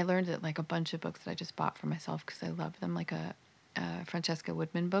mean, I learned it like a bunch of books that I just bought for myself because I love them. Like a Francesca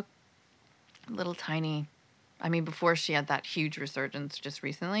Woodman book. Little tiny. I mean, before she had that huge resurgence just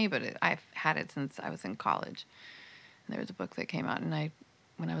recently, but I've had it since I was in college. And there was a book that came out, and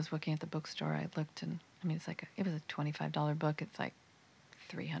when I was working at the bookstore, I looked, and I mean, it was a $25 book. It's like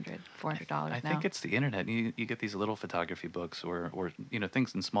 $300, $400 now. I think it's the internet. You get these little photography books or you know,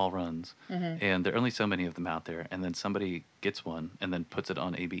 things in small runs, and there are only so many of them out there. And then somebody gets one and then puts it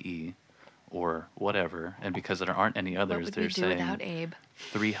on ABE or whatever, and because there aren't any others, they're saying without Abe?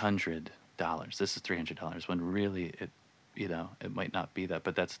 $300. This is $300 when really it might not be that.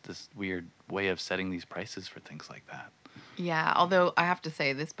 But that's this weird way of setting these prices for things like that. Yeah, although I have to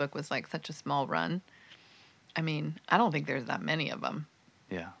say this book was like such a small run. I mean, I don't think there's that many of them.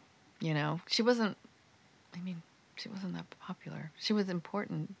 Yeah. You know, she wasn't that popular. She was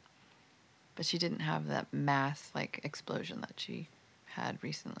important, but she didn't have that mass, like, explosion that she had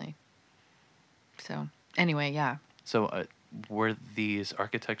recently. So, anyway, yeah. So, were these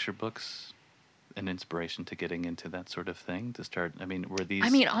architecture books an inspiration to getting into that sort of thing? To start, I mean, were these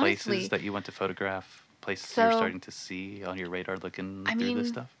places honestly, that you went to photograph, places you're starting to see on your radar looking through this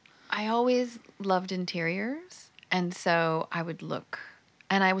stuff? I always loved interiors, and so I would look.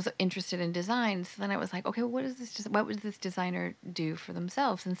 And I was interested in design, so then I was like, okay, what would this designer do for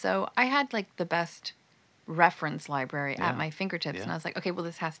themselves? And so I had like the best reference library at my fingertips, and I was like, okay, well,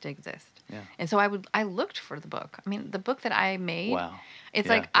 this has to exist. Yeah. And so I looked for the book. I mean, the book that I made, it's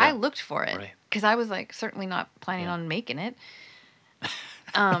I looked for it because I was like certainly not planning on making it.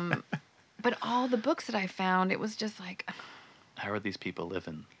 But all the books that I found, it was just like, how are these people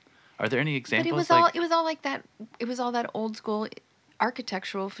living? Are there any examples? But it was all like that. It was all that old school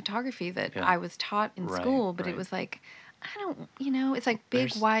architectural photography that I was taught in school, but it was like, I don't, it's like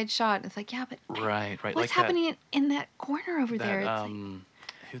big wide shot. It's like, yeah, but what's like happening in that corner over there? It's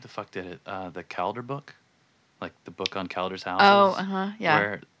who the fuck did it? The Calder book, like the book on Calder's houses. Oh, yeah.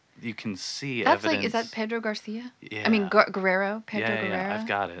 Where you can see that's evidence. Like, is that Pedro Garcia? Yeah. I mean Guerrero. Pedro Guerrero. Yeah, I've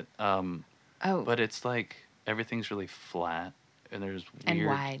got it. But it's like everything's really flat. And there's weird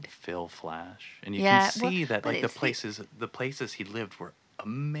wide fill flash, and you can see that like the places he lived were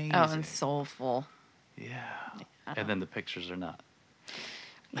amazing. Oh, and soulful. Yeah, and then the pictures are not.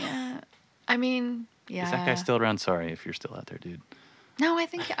 Yeah, I mean, yeah. Is that guy still around? Sorry if you're still out there, dude. No,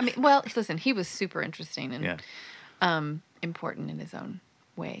 well, listen, he was super interesting and important in his own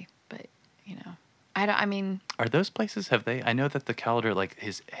way, but Are those places? Have they? I know that the Calder, like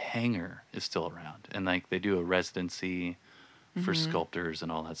his hangar, is still around, and like they do a residency for sculptors and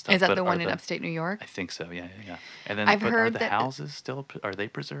all that stuff. Is that the one in upstate New York? I think so, yeah. And then, are the houses still, are they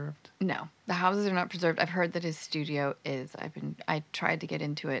preserved? No, the houses are not preserved. I've heard that his studio is. I tried to get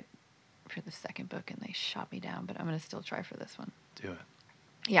into it for the second book, and they shot me down, but I'm going to still try for this one. Do it.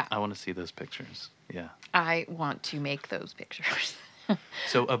 Yeah. I want to see those pictures, yeah. I want to make those pictures.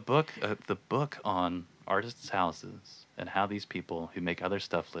 So the book on artists' houses and how these people who make other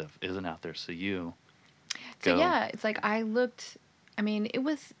stuff live isn't out there, so you... So yeah, it's like I looked, I've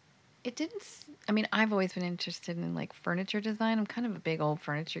always been interested in like furniture design. I'm kind of a big old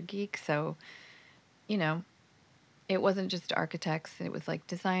furniture geek. So, it wasn't just architects. It was like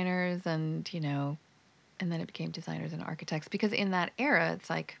designers and then it became designers and architects because in that era, it's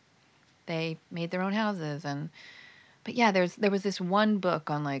like they made their own houses. But yeah, there was this one book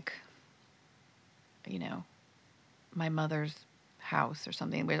on like, my mother's house or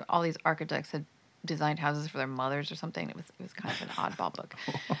something where all these architects had designed houses for their mothers or something. It was kind of an oddball book.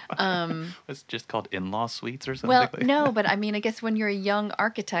 It's just called In-Law Suites or something? Well, no, but I mean, I guess when you're a young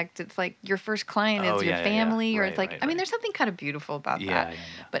architect, it's like your first client is your family, or it's like, I mean, there's something kind of beautiful about that.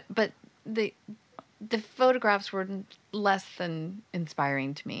 Yeah. But the photographs were less than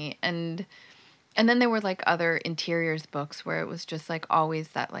inspiring to me, and then there were like other interiors books where it was just like always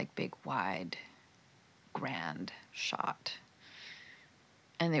that like big wide, grand shot,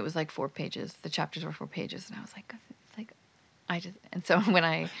 and it was like 4 pages. The chapters were 4 pages, and I was like, it's like, and so when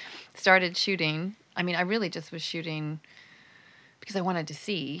I started shooting, I mean, I really just was shooting because I wanted to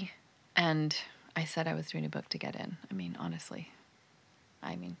see, and I said I was doing a book to get in. I mean, honestly,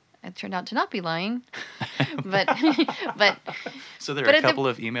 it turned out to not be lying, but so there are a couple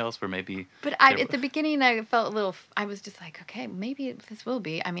of emails where maybe. But at the beginning, I felt a little. I was just like, okay, maybe this will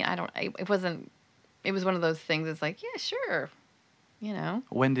be. I mean, it wasn't. It was one of those things. It's like, yeah, sure, you know.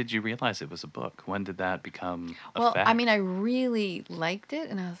 When did you realize it was a book? When did that become a fact? Well, I mean, I really liked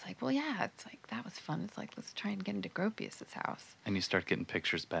it, and I was like, well, yeah, it's like that was fun. It's like, let's try and get into Gropius's house. And you start getting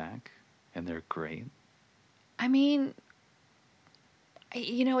pictures back, and they're great. I mean,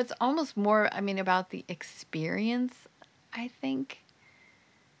 you know, it's almost more, I mean, about the experience, I think.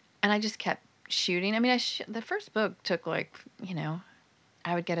 And I just kept shooting. I mean, the first book took like, you know,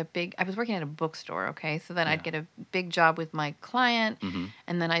 I was working at a bookstore, okay? So then I'd get a big job with my client,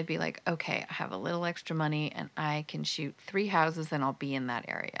 and then I'd be like, okay, I have a little extra money, and I can shoot 3 houses, and I'll be in that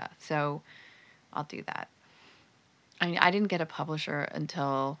area. So I'll do that. I mean, I didn't get a publisher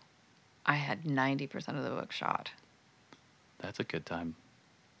until I had 90% of the book shot. That's a good time.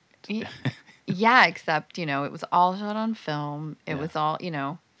 Yeah, except, you know, it was all shot on film. It was all, you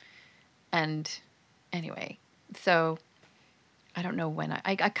know, and anyway, so I don't know when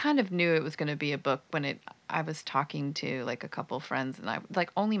I kind of knew it was going to be a book when I was talking to like a couple friends, and I like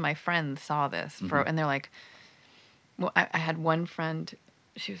only my friends saw this and they're like, well, I had one friend,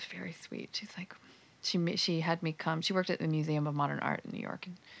 she was very sweet. She's like, she had me come. She worked at the Museum of Modern Art in New York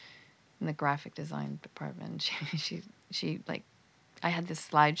in the graphic design department. She like, I had this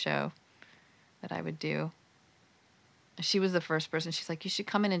slideshow that I would do. She was the first person. She's like, you should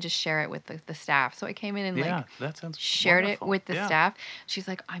come in and just share it with the staff. So I came in and that sounds shared wonderful. it with the staff. She's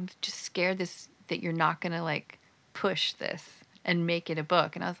like, I'm just scared that you're not going to like push this and make it a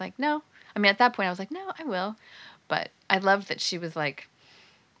book. And I was like, no. I mean, at that point I was like, no, I will. But I loved that she was like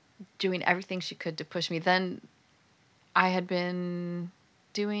doing everything she could to push me. Then I had been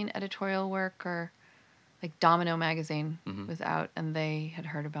doing editorial work, or like Domino magazine was out, and they had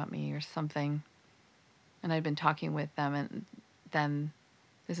heard about me or something. And I'd been talking with them, and then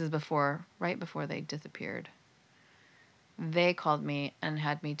this is right before they disappeared. They called me and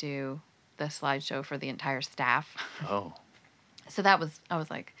had me do the slideshow for the entire staff. Oh. So I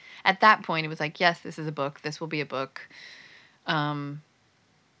was like, at that point, it was like, yes, this is a book. This will be a book.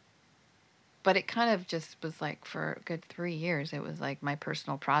 But it kind of just was like for a good 3 years, it was like my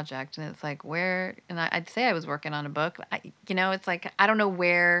personal project. And it's like I'd say I was working on a book. It's like, I don't know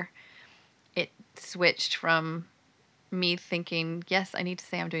where it switched from me thinking, yes, I need to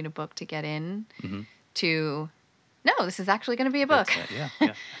say I'm doing a book to get in, to, no, this is actually going to be a book. Yeah.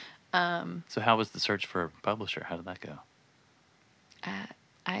 So how was the search for a publisher? How did that go?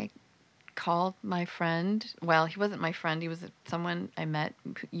 I called my friend. Well, he wasn't my friend. He was someone I met,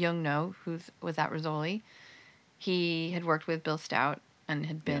 Young No, who was at Rizzoli. He had worked with Bill Stout and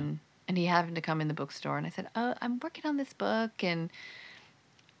had been, and he happened to come in the bookstore. And I said, oh, I'm working on this book. And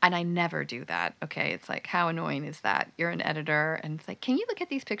I never do that. Okay. It's like, how annoying is that? You're an editor. And it's like, can you look at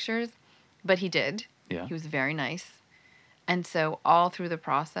these pictures? But he did. Yeah. He was very nice. And so all through the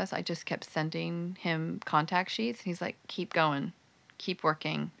process, I just kept sending him contact sheets. And he's like, keep going, keep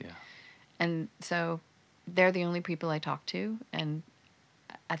working. Yeah. And so they're the only people I talk to. And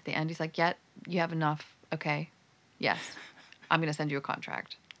at the end, he's like, yeah, you have enough. Okay. Yes. I'm going to send you a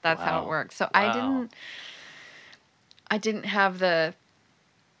contract. That's how it works. So I didn't have the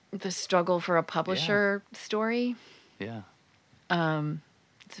struggle for a publisher story. Yeah.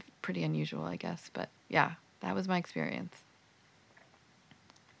 It's pretty unusual, I guess. But yeah, that was my experience.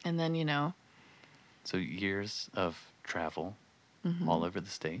 And then, So years of travel all over the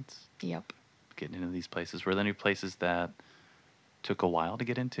States. Yep. Getting into these places. Were there any places that took a while to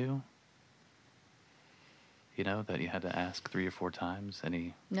get into? That you had to ask 3 or 4 times?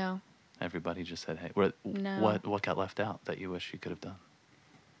 No. Everybody just said, hey. No. What got left out that you wish you could have done?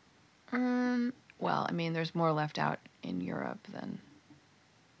 Well, I mean, there's more left out in Europe than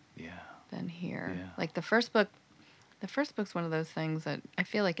here. Yeah. Like the first book's one of those things that I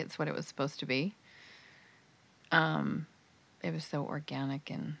feel like it's what it was supposed to be. It was so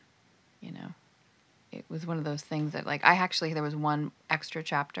organic and, it was one of those things that like there was one extra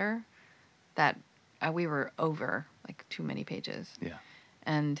chapter that we were over like too many pages. Yeah.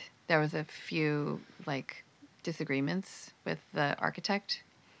 And there was a few like disagreements with the architect,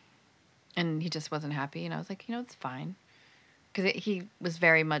 and he just wasn't happy. And I was like, it's fine, because he was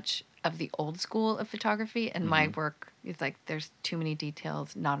very much of the old school of photography, and my work is like there's too many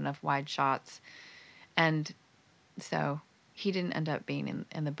details, not enough wide shots, and so he didn't end up being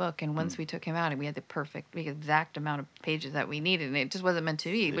in the book. And once we took him out, and we had the exact amount of pages that we needed, and it just wasn't meant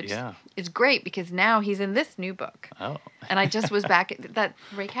to be, which is great because now he's in this new book. Oh. And I just was back at that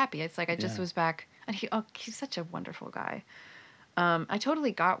Ray Cappy. It's like I just was back, and he's such a wonderful guy. I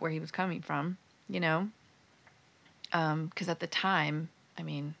totally got where he was coming from, because at the time, I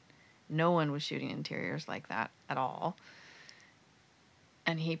mean, no one was shooting interiors like that at all.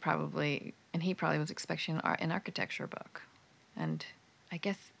 And he probably was expecting an architecture book. And I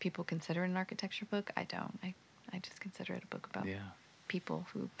guess people consider it an architecture book. I don't. I just consider it a book about people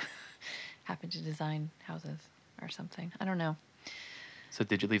who happen to design houses or something. I don't know. So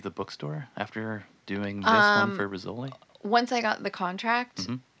did you leave the bookstore after doing this one for Rizzoli? Once I got the contract,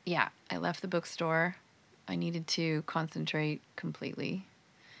 I left the bookstore. I needed to concentrate completely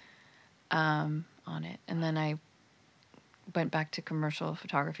on it. And then I went back to commercial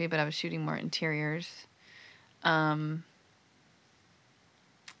photography, but I was shooting more interiors. I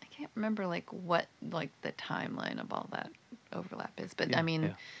can't remember what the timeline of all that overlap is, but I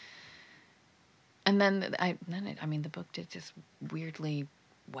mean, and then the book did just weirdly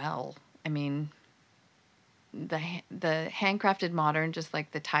well. I mean, the handcrafted modern, just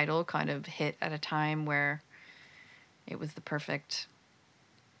like the title, kind of hit at a time where it was the perfect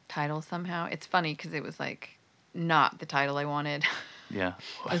title somehow. It's funny because it was like not the title I wanted. Yeah.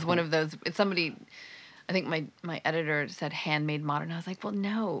 It was one of those. It's somebody. I think my editor said handmade modern. I was like, well,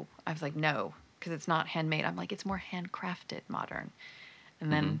 no. I was like, no, because it's not handmade. I'm like, it's more handcrafted modern.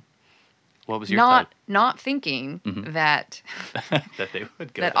 And then what was your title? Not thinking that that they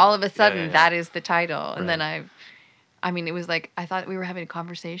would go that all of a sudden that is the title. Right. And then I mean, it was like I thought we were having a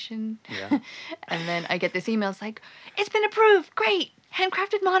conversation. Yeah. And then I get this email. It's like, it's been approved. Great.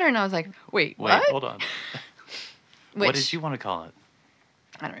 Handcrafted modern. I was like, wait, what? Hold on. What did you want to call it?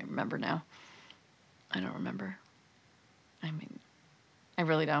 I don't even remember now. I don't remember. I mean, I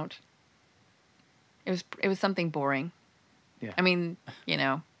really don't. It was something boring. Yeah. I mean,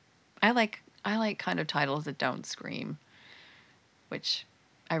 I like kind of titles that don't scream, which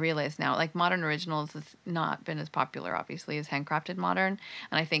I realize now. Like Modern Originals has not been as popular, obviously, as Handcrafted Modern,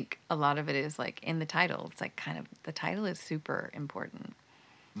 and I think a lot of it is like in the title. It's like kind of the title is super important.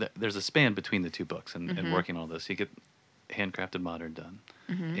 There's a span between the two books, and working on all this, you get Handcrafted Modern done,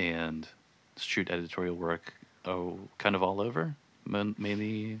 and shoot editorial work, kind of all over,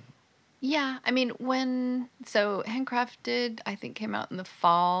 mainly. Yeah, I mean, Handcrafted, I think, came out in the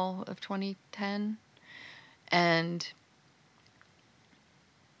fall of 2010, and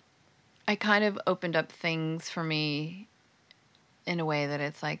I kind of opened up things for me in a way that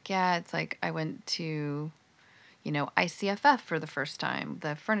it's like I went to, ICFF for the first time,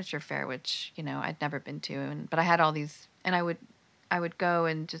 the furniture fair, which, I'd never been to, but I had all these, and I would go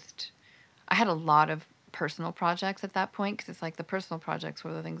and just, I had a lot of personal projects at that point, because it's like the personal projects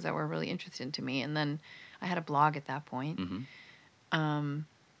were the things that were really interesting to me. And then I had a blog at that point. And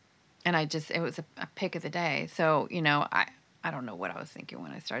it was a pick of the day. So, I don't know what I was thinking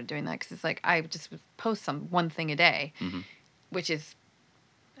when I started doing that, because it's like I just would post one thing a day, which is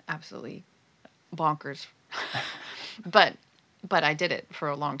absolutely bonkers. but I did it for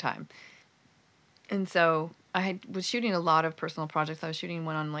a long time. And so I was shooting a lot of personal projects. I was shooting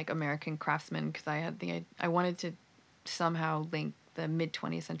one on like American Craftsmen, because I wanted to somehow link the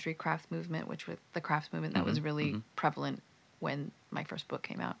mid-20th century crafts movement, which was the crafts movement that was really prevalent when my first book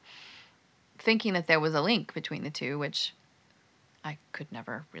came out, thinking that there was a link between the two, which I could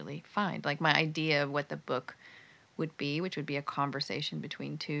never really find. Like my idea of what the book would be, which would be a conversation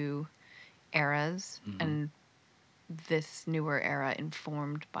between two eras, and this newer era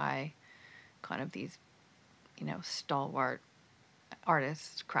informed by kind of these, stalwart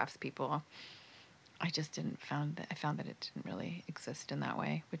artists, craftspeople. I just I found that it didn't really exist in that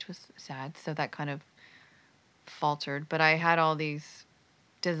way, which was sad. So that kind of faltered. But I had all these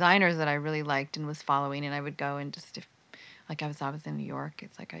designers that I really liked and was following, and I would go and just, I was in New York,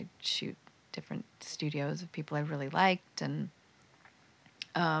 it's like I'd shoot different studios of people I really liked, and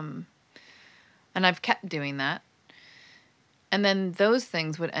I've kept doing that. And then those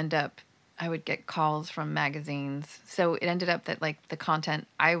things would end up, I would get calls from magazines. So it ended up that like the content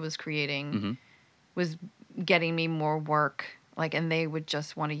I was creating was getting me more work Like, and they would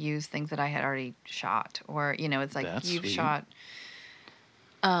just want to use things that I had already shot, or, you know, it's like, That's you've sweet. shot.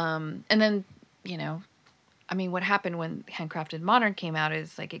 And then, you know, I mean, what happened when Handcrafted Modern came out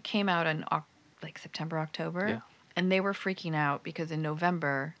is, like, it came out in, like, September, October. Yeah. And they were freaking out because in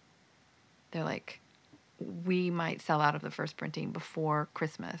November, they're like, we might sell out of the first printing before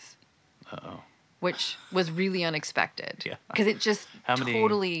Christmas. Uh-oh. Which was really unexpected. Yeah. Because it just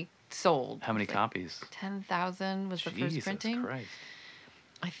totally sold. How many copies? 10,000 was the first printing. Jesus Christ.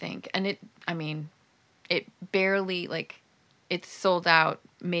 I think. And it barely, like, it sold out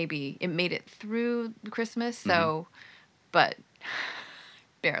maybe. It made it through Christmas, so, but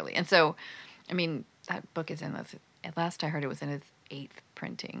barely. And so, I mean, that book is in this, at last I heard it was in its 8th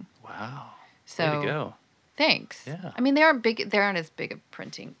printing. Wow. So, way to go. Thanks. Yeah. I mean, they aren't as big of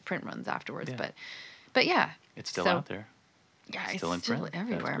print runs afterwards, but yeah. It's still out there. Yeah, it's still in print.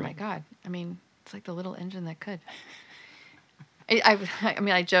 everywhere. My God. I mean, it's like the little engine that could. I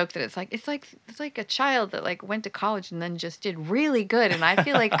mean, I joke that it's like a child that like went to college and then just did really good, and I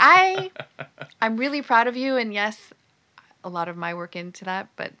feel like I'm really proud of you. And yes, a lot of my work into that,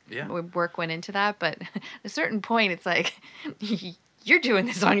 but work went into that. But at a certain point, it's like you're doing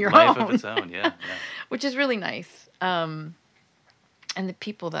this on your Life own. of its own, yeah. Which is really nice. And the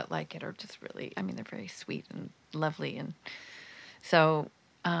people that like it are just really, I mean, they're very sweet and lovely. And so,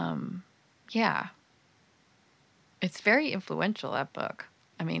 yeah. It's very influential, that book.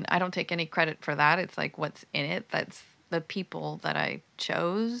 I mean, I don't take any credit for that. It's like what's in it. That's the people that I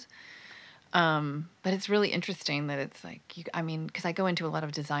chose. But it's really interesting that it's like, I mean, because I go into a lot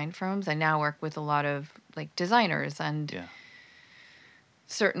of design firms. I now work with a lot of like designers and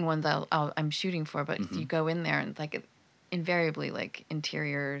certain ones I'm shooting for. But you go in there and like invariably like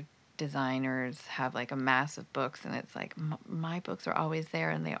interior designers have like a mass of books, and it's like my books are always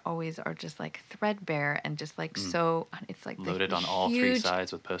there, and they always are just like threadbare and just like so it's like loaded on all three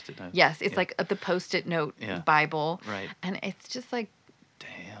sides with Post-it notes. Yes, it's like the Post-it note Bible, right? And it's just like,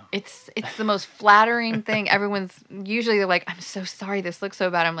 damn, it's the most flattering thing. Everyone's usually they're like, I'm so sorry, this looks so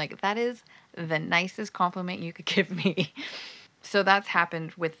bad. I'm like, that is the nicest compliment you could give me. So that's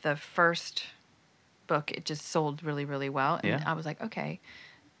happened with the first book. It just sold really, really well, and I was like, okay,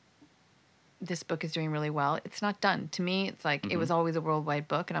 this book is doing really well. It's not done. To me, it's like it was always a worldwide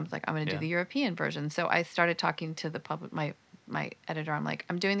book, and I was like, I'm going to do the European version. So I started talking to the public, my editor. I'm like,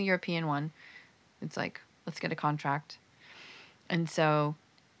 I'm doing the European one. It's like, let's get a contract. And so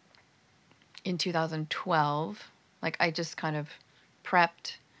in 2012, like I just kind of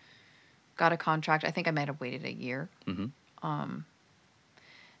prepped, got a contract. I think I might have waited a year. And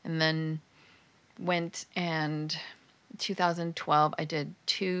then went, and 2012 I did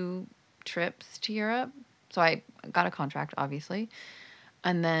 2 trips to Europe. So I got a contract, obviously,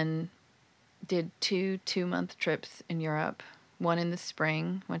 and then did 2 2-month trips in Europe. One in the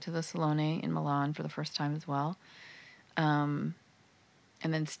spring, went to the Salone in Milan for the first time as well, and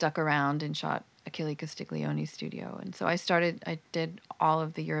then stuck around and shot Achille Castiglione's studio. And so I did all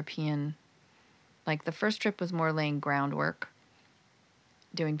of the European, like the first trip was more laying groundwork,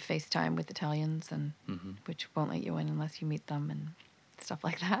 doing FaceTime with Italians, and which won't let you in unless you meet them and stuff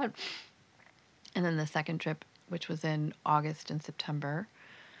like that. And then the second trip, which was in August and September,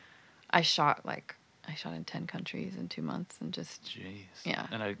 I shot in 10 countries in 2 months, and just... Jeez. Yeah.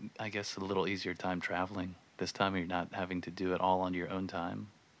 And I guess a little easier time traveling. This time you're not having to do it all on your own time.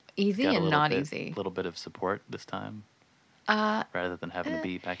 Easy and not easy. A little bit of support this time. Rather than having to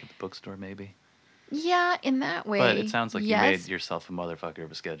be back at the bookstore, maybe. Yeah, in that way. But it sounds like you made yourself a motherfucker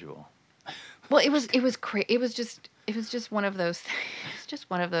of a schedule. Well, it was just one of those. It's just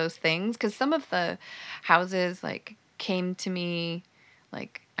one of those things, because some of the houses like came to me,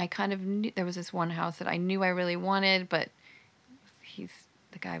 like I kind of knew there was this one house that I knew I really wanted, but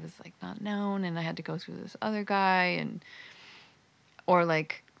the guy was like not known, and I had to go through this other guy, or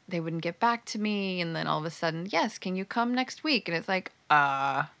like they wouldn't get back to me, and then all of a sudden, yes, can you come next week? And it's like,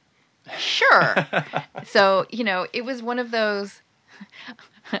 sure. So, it was one of those.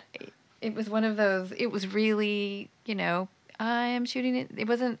 It was really, I am shooting it. It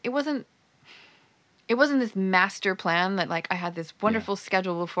wasn't this master plan that like I had this wonderful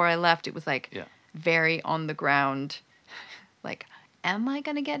schedule before I left. It was like very on the ground. Like, am I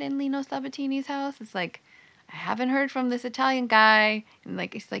going to get in Lino Sabatini's house? It's like, I haven't heard from this Italian guy. And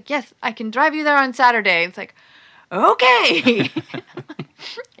like, it's like, yes, I can drive you there on Saturday. It's like, okay.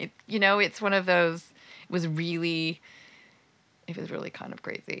 It's one of those, it was really kind of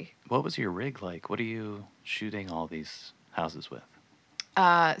crazy. What was your rig like? What are you shooting all these houses with?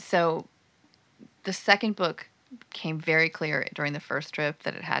 So the second book became very clear during the first trip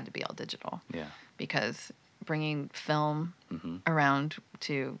that it had to be all digital. Yeah. Because bringing film around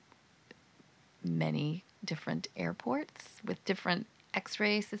to many different airports with different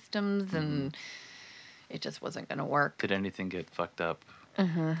X-ray systems, and it just wasn't going to work. Did anything get fucked up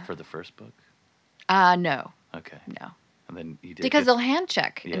for the first book? No. Okay. No. And then you did because they'll hand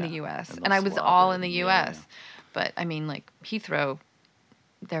check in the U.S. And I was all in the U.S. Yeah. But I mean, like Heathrow,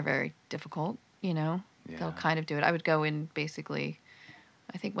 they're very difficult. You know, they'll kind of do it. I would go in basically.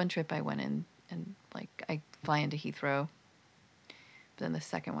 I think one trip I went in and like I fly into Heathrow. But then the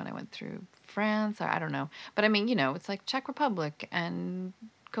second one I went through France. Or I don't know. But I mean, you know, it's like Czech Republic and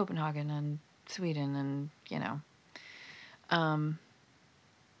Copenhagen and Sweden and you know.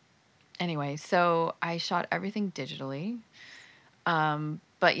 Anyway, so I shot everything digitally.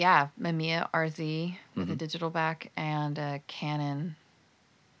 But yeah, Mamiya RZ with a digital back and a Canon.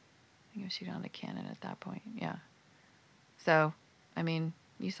 I think I was shooting on a Canon at that point. Yeah. So, I mean,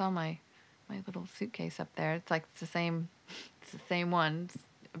 you saw my little suitcase up there. It's like it's the same one. It's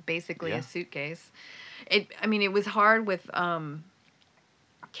basically a suitcase. It was hard with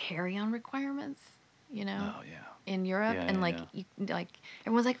carry-on requirements, you know. Oh, yeah. In Europe you like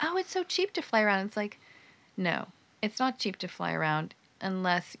everyone's like, "Oh, it's so cheap to fly around." It's like, "No, it's not cheap to fly around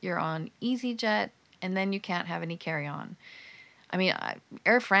unless you're on EasyJet and then you can't have any carry-on." I mean,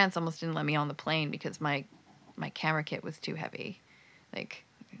 Air France almost didn't let me on the plane because my camera kit was too heavy. Like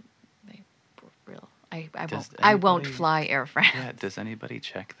they were real. I won't fly Air France. Yeah, does anybody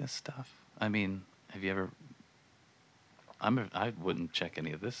check this stuff? I mean, have you ever I wouldn't check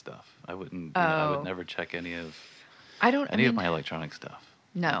any of this stuff. I wouldn't. I would never check any of my electronic stuff.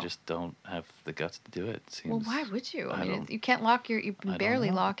 No, I just don't have the guts to do it. Well, why would you? I mean, you can't lock you barely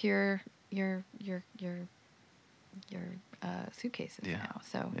lock your suitcases now.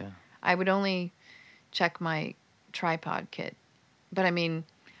 So I would only check my tripod kit. But I mean,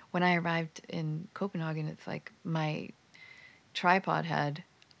 when I arrived in Copenhagen, it's like my tripod head.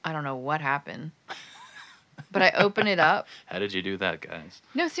 I don't know what happened. But I open it up. How did you do that, guys?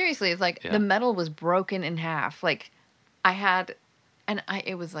 No, seriously, it's like the metal was broken in half. Like I had,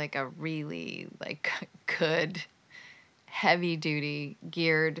 it was like a really like good, heavy duty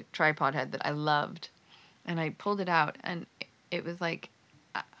geared tripod head that I loved, and I pulled it out, and it was like,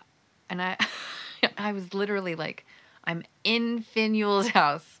 and I, I was literally like, I'm in Finuel's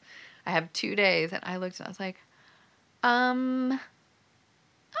house. I have 2 days, and I looked and I was like, I'm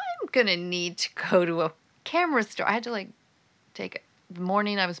gonna need to go to a camera store. I had to like take the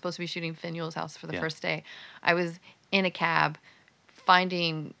morning I was supposed to be shooting Finuel's house for the first day. I was in a cab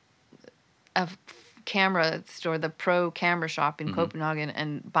finding a camera store, the Pro Camera Shop in Copenhagen,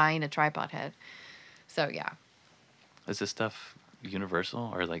 and buying a tripod head. So yeah. Is this stuff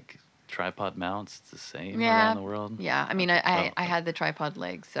universal or like tripod mounts the same around the world? Yeah, I mean, I had the tripod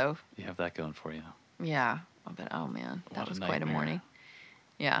legs, so you have that going for you. Yeah, but oh man, that was quite a morning.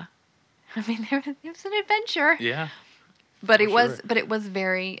 Yeah. I mean, it was an adventure. Yeah. But it was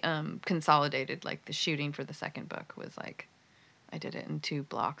very consolidated. Like the shooting for the second book was like, I did it in 2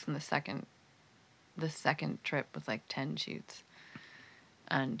 blocks, and the second trip was like 10 shoots,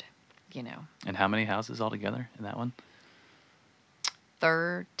 and you know. And how many houses altogether in that one?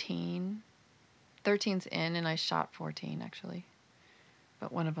 13. 13's in, and I shot 14 actually,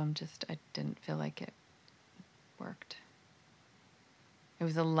 but one of them I didn't feel like it worked. It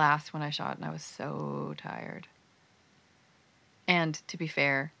was the last one I shot, and I was so tired. And to be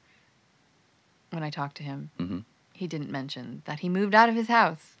fair, when I talked to him, he didn't mention that he moved out of his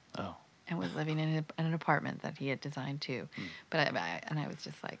house and was living in an apartment that he had designed too. But I was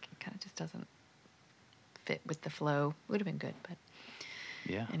just like, it kind of just doesn't fit with the flow. Would have been good, but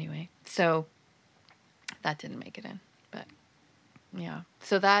anyway. So that didn't make it in. But yeah,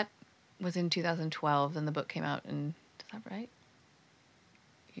 so that was in 2012, and the book came out in, is that right?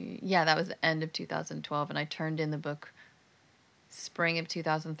 Yeah, that was the end of 2012, and I turned in the book spring of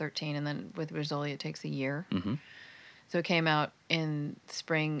 2013, and then with Rizzoli it takes a year. So it came out in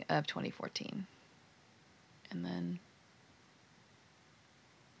spring of 2014. And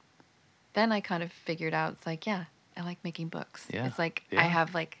then I kind of figured out, it's like, I like making books. Yeah. It's like I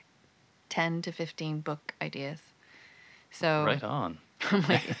have like 10 to 15 book ideas. So right on. I'm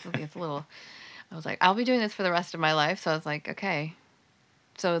like, it's a little, I was like, I'll be doing this for the rest of my life. So I was like, okay.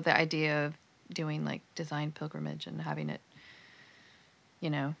 So the idea of doing like design pilgrimage and having it, you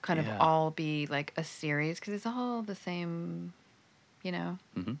know, kind of all be like a series, because it's all the same, you know.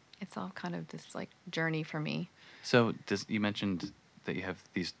 It's all kind of this like journey for me. So you mentioned that you have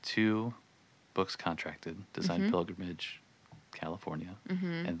these 2 books contracted, Design Pilgrimage, California,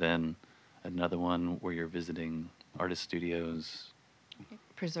 and then another one where you're visiting artist studios.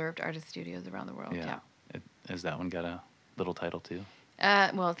 Preserved artist studios around the world, yeah. Has that one got a little title too?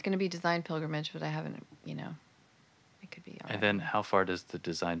 Well, it's going to be Design Pilgrimage, but I haven't, it could be. And then how far does the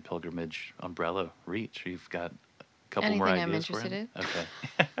Design Pilgrimage umbrella reach? You've got a couple more Anything I'm ideas for interested him? in. Okay.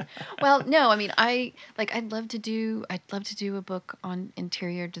 Well, no, I mean, I'd love to do a book on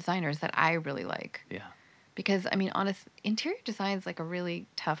interior designers that I really like. Yeah. Because, I mean, interior design is like a really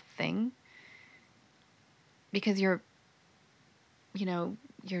tough thing. Because you're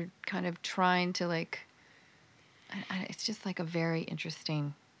kind of trying to like, it's just like it's a very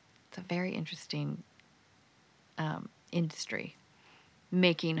interesting industry,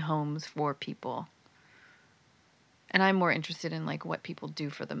 making homes for people. And I'm more interested in like what people do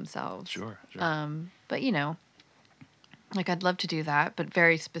for themselves. Sure. But like I'd love to do that, but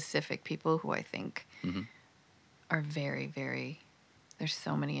very specific people who I think are very, very, there's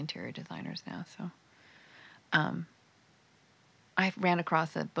so many interior designers now. So, I ran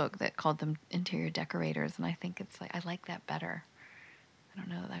across a book that called them interior decorators, and I think it's like, I like that better. I don't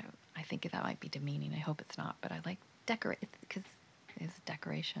know that I think that might be demeaning. I hope it's not, but I like decorate because it's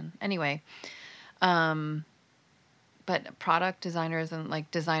decoration. Anyway, but product designers and like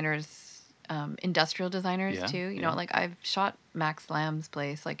designers, industrial designers too. You know, like I've shot Max Lamb's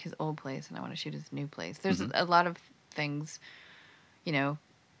place, like his old place, and I want to shoot his new place. There's a lot of things,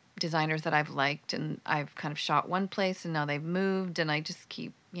 designers that I've liked, and I've kind of shot one place and now they've moved, and I just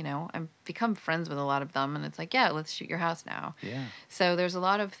keep, I've become friends with a lot of them, and it's like, yeah, let's shoot your house now. Yeah. So there's a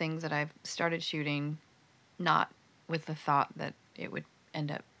lot of things that I've started shooting, not with the thought that it would end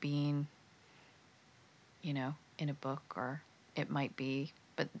up being, in a book, or it might be,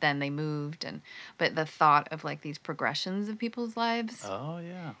 but then they moved, but the thought of like these progressions of people's lives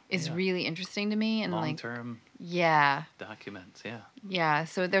is really interesting to me, and long-term documents. Yeah.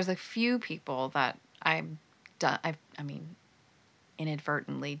 So there's a few people that I've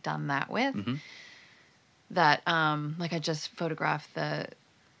inadvertently done that with. That like I just photographed the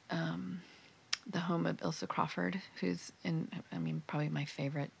home of Ilsa Crawford, who's probably my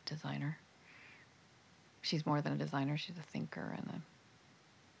favorite designer. She's more than a designer; she's a thinker and a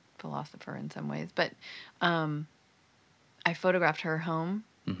philosopher in some ways. But I photographed her home,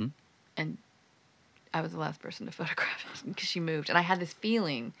 and I was the last person to photograph it because she moved, and I had this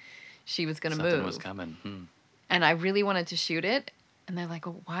feeling she was going to move. Something was coming. And I really wanted to shoot it, and they're like,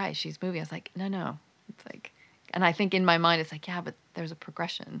 "Oh, why? She's moving." I was like, "No." It's like, and I think in my mind it's like, yeah, but there's a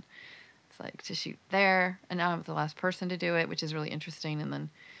progression. It's like to shoot there, and now I'm the last person to do it, which is really interesting. And then,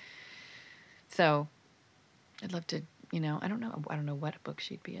 so I'd love to, I don't know what book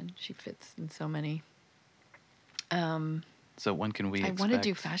she'd be in. She fits in so many. So when can we expect? I want to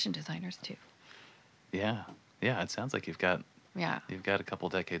do fashion designers too. Yeah. It sounds like you've got a couple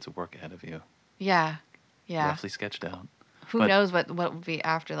decades of work ahead of you. Yeah. Roughly sketched out. Who knows what will be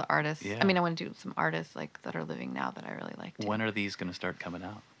after the artists? Yeah. I mean, I want to do some artists like that are living now that I really like too. When are these going to start coming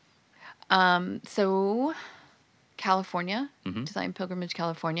out? So California, Design Pilgrimage,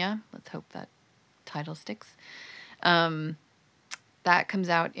 California. Let's hope that title sticks. That comes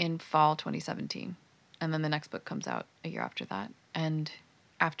out in fall 2017. And then the next book comes out a year after that. And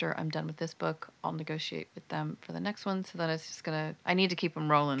after I'm done with this book, I'll negotiate with them for the next one. So then it's just I need to keep them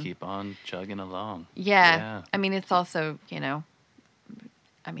rolling. Keep on chugging along. Yeah. I mean, it's also,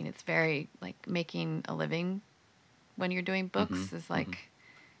 it's very like making a living when you're doing books is like,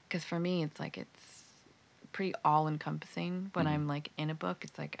 because for me, it's like, it's pretty all encompassing when I'm like in a book.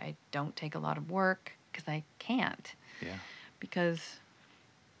 It's like, I don't take a lot of work because I can't. Yeah. Because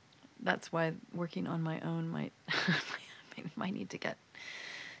that's why working on my own might need to get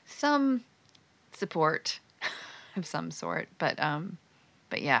some support of some sort, but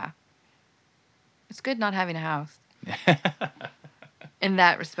yeah, it's good not having a house. In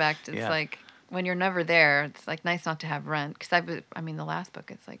that respect, it's like when you're never there, it's like nice not to have rent. Because the last book,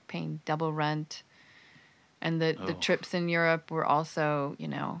 it's like paying double rent, and the trips in Europe were also,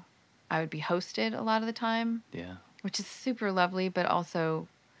 I would be hosted a lot of the time. Yeah, which is super lovely, but also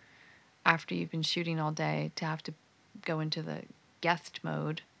after you've been shooting all day, to have to go into the guest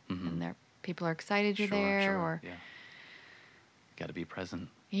mode. And people are excited you're there, or got to be present.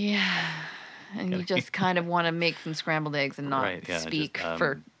 Yeah, and you just kind of want to make some scrambled eggs and not speak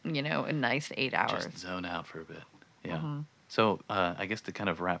for a nice 8 hours. Just zone out for a bit. Yeah. So I guess to kind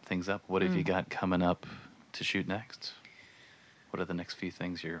of wrap things up, what have you got coming up to shoot next? What are the next few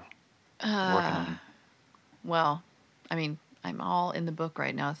things you're working on? Well, I'm all in the book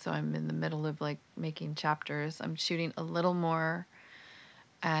right now, so I'm in the middle of like making chapters. I'm shooting a little more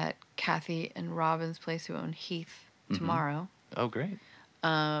at Kathy and Robin's place, who own Heath, tomorrow. Oh, great.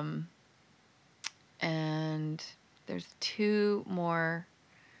 And there's 2 more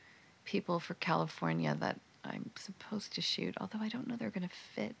people for California that I'm supposed to shoot, although I don't know they're going to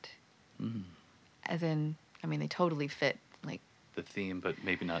fit. Mm. As in, I mean, they totally fit, like the theme, but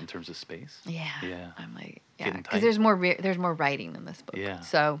maybe not in terms of space. Yeah. Yeah. I'm like, Getting because tight. there's more writing in this book. Yeah.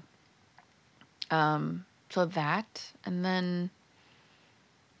 So, so that, and then,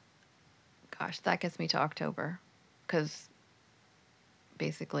 gosh, that gets me to October, because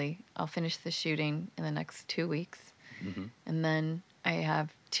basically I'll finish the shooting in the next 2 weeks, and then I have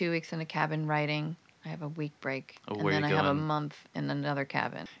 2 weeks in a cabin writing. I have a week break, and then I have a month in another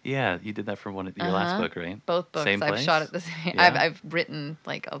cabin. Yeah, you did that for your last book, right? Both books. Same I've place? shot at the same. Yeah. I've written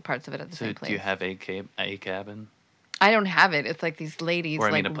like parts of it at the same place. So do you have a cabin? I don't have it. It's like these ladies or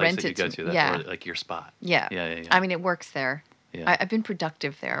I mean, like a place rent that you it go to, that, or like your spot. Yeah. Yeah. I mean, it works there. Yeah. I've been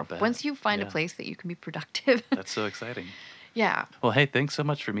productive there. Once you find a place that you can be productive. That's so exciting. Yeah. Well, hey, thanks so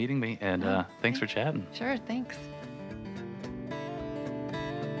much for meeting me, and thanks for chatting. Sure, thanks.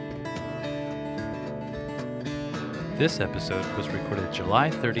 This episode was recorded July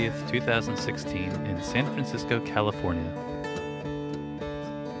 30th, 2016 in San Francisco, California.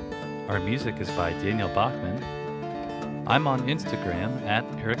 Our music is by Daniel Bachman. I'm on Instagram at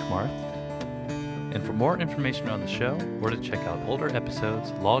Eric Marth. And for more information on the show or to check out older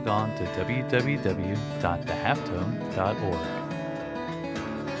episodes, log on to www.thehalftone.org.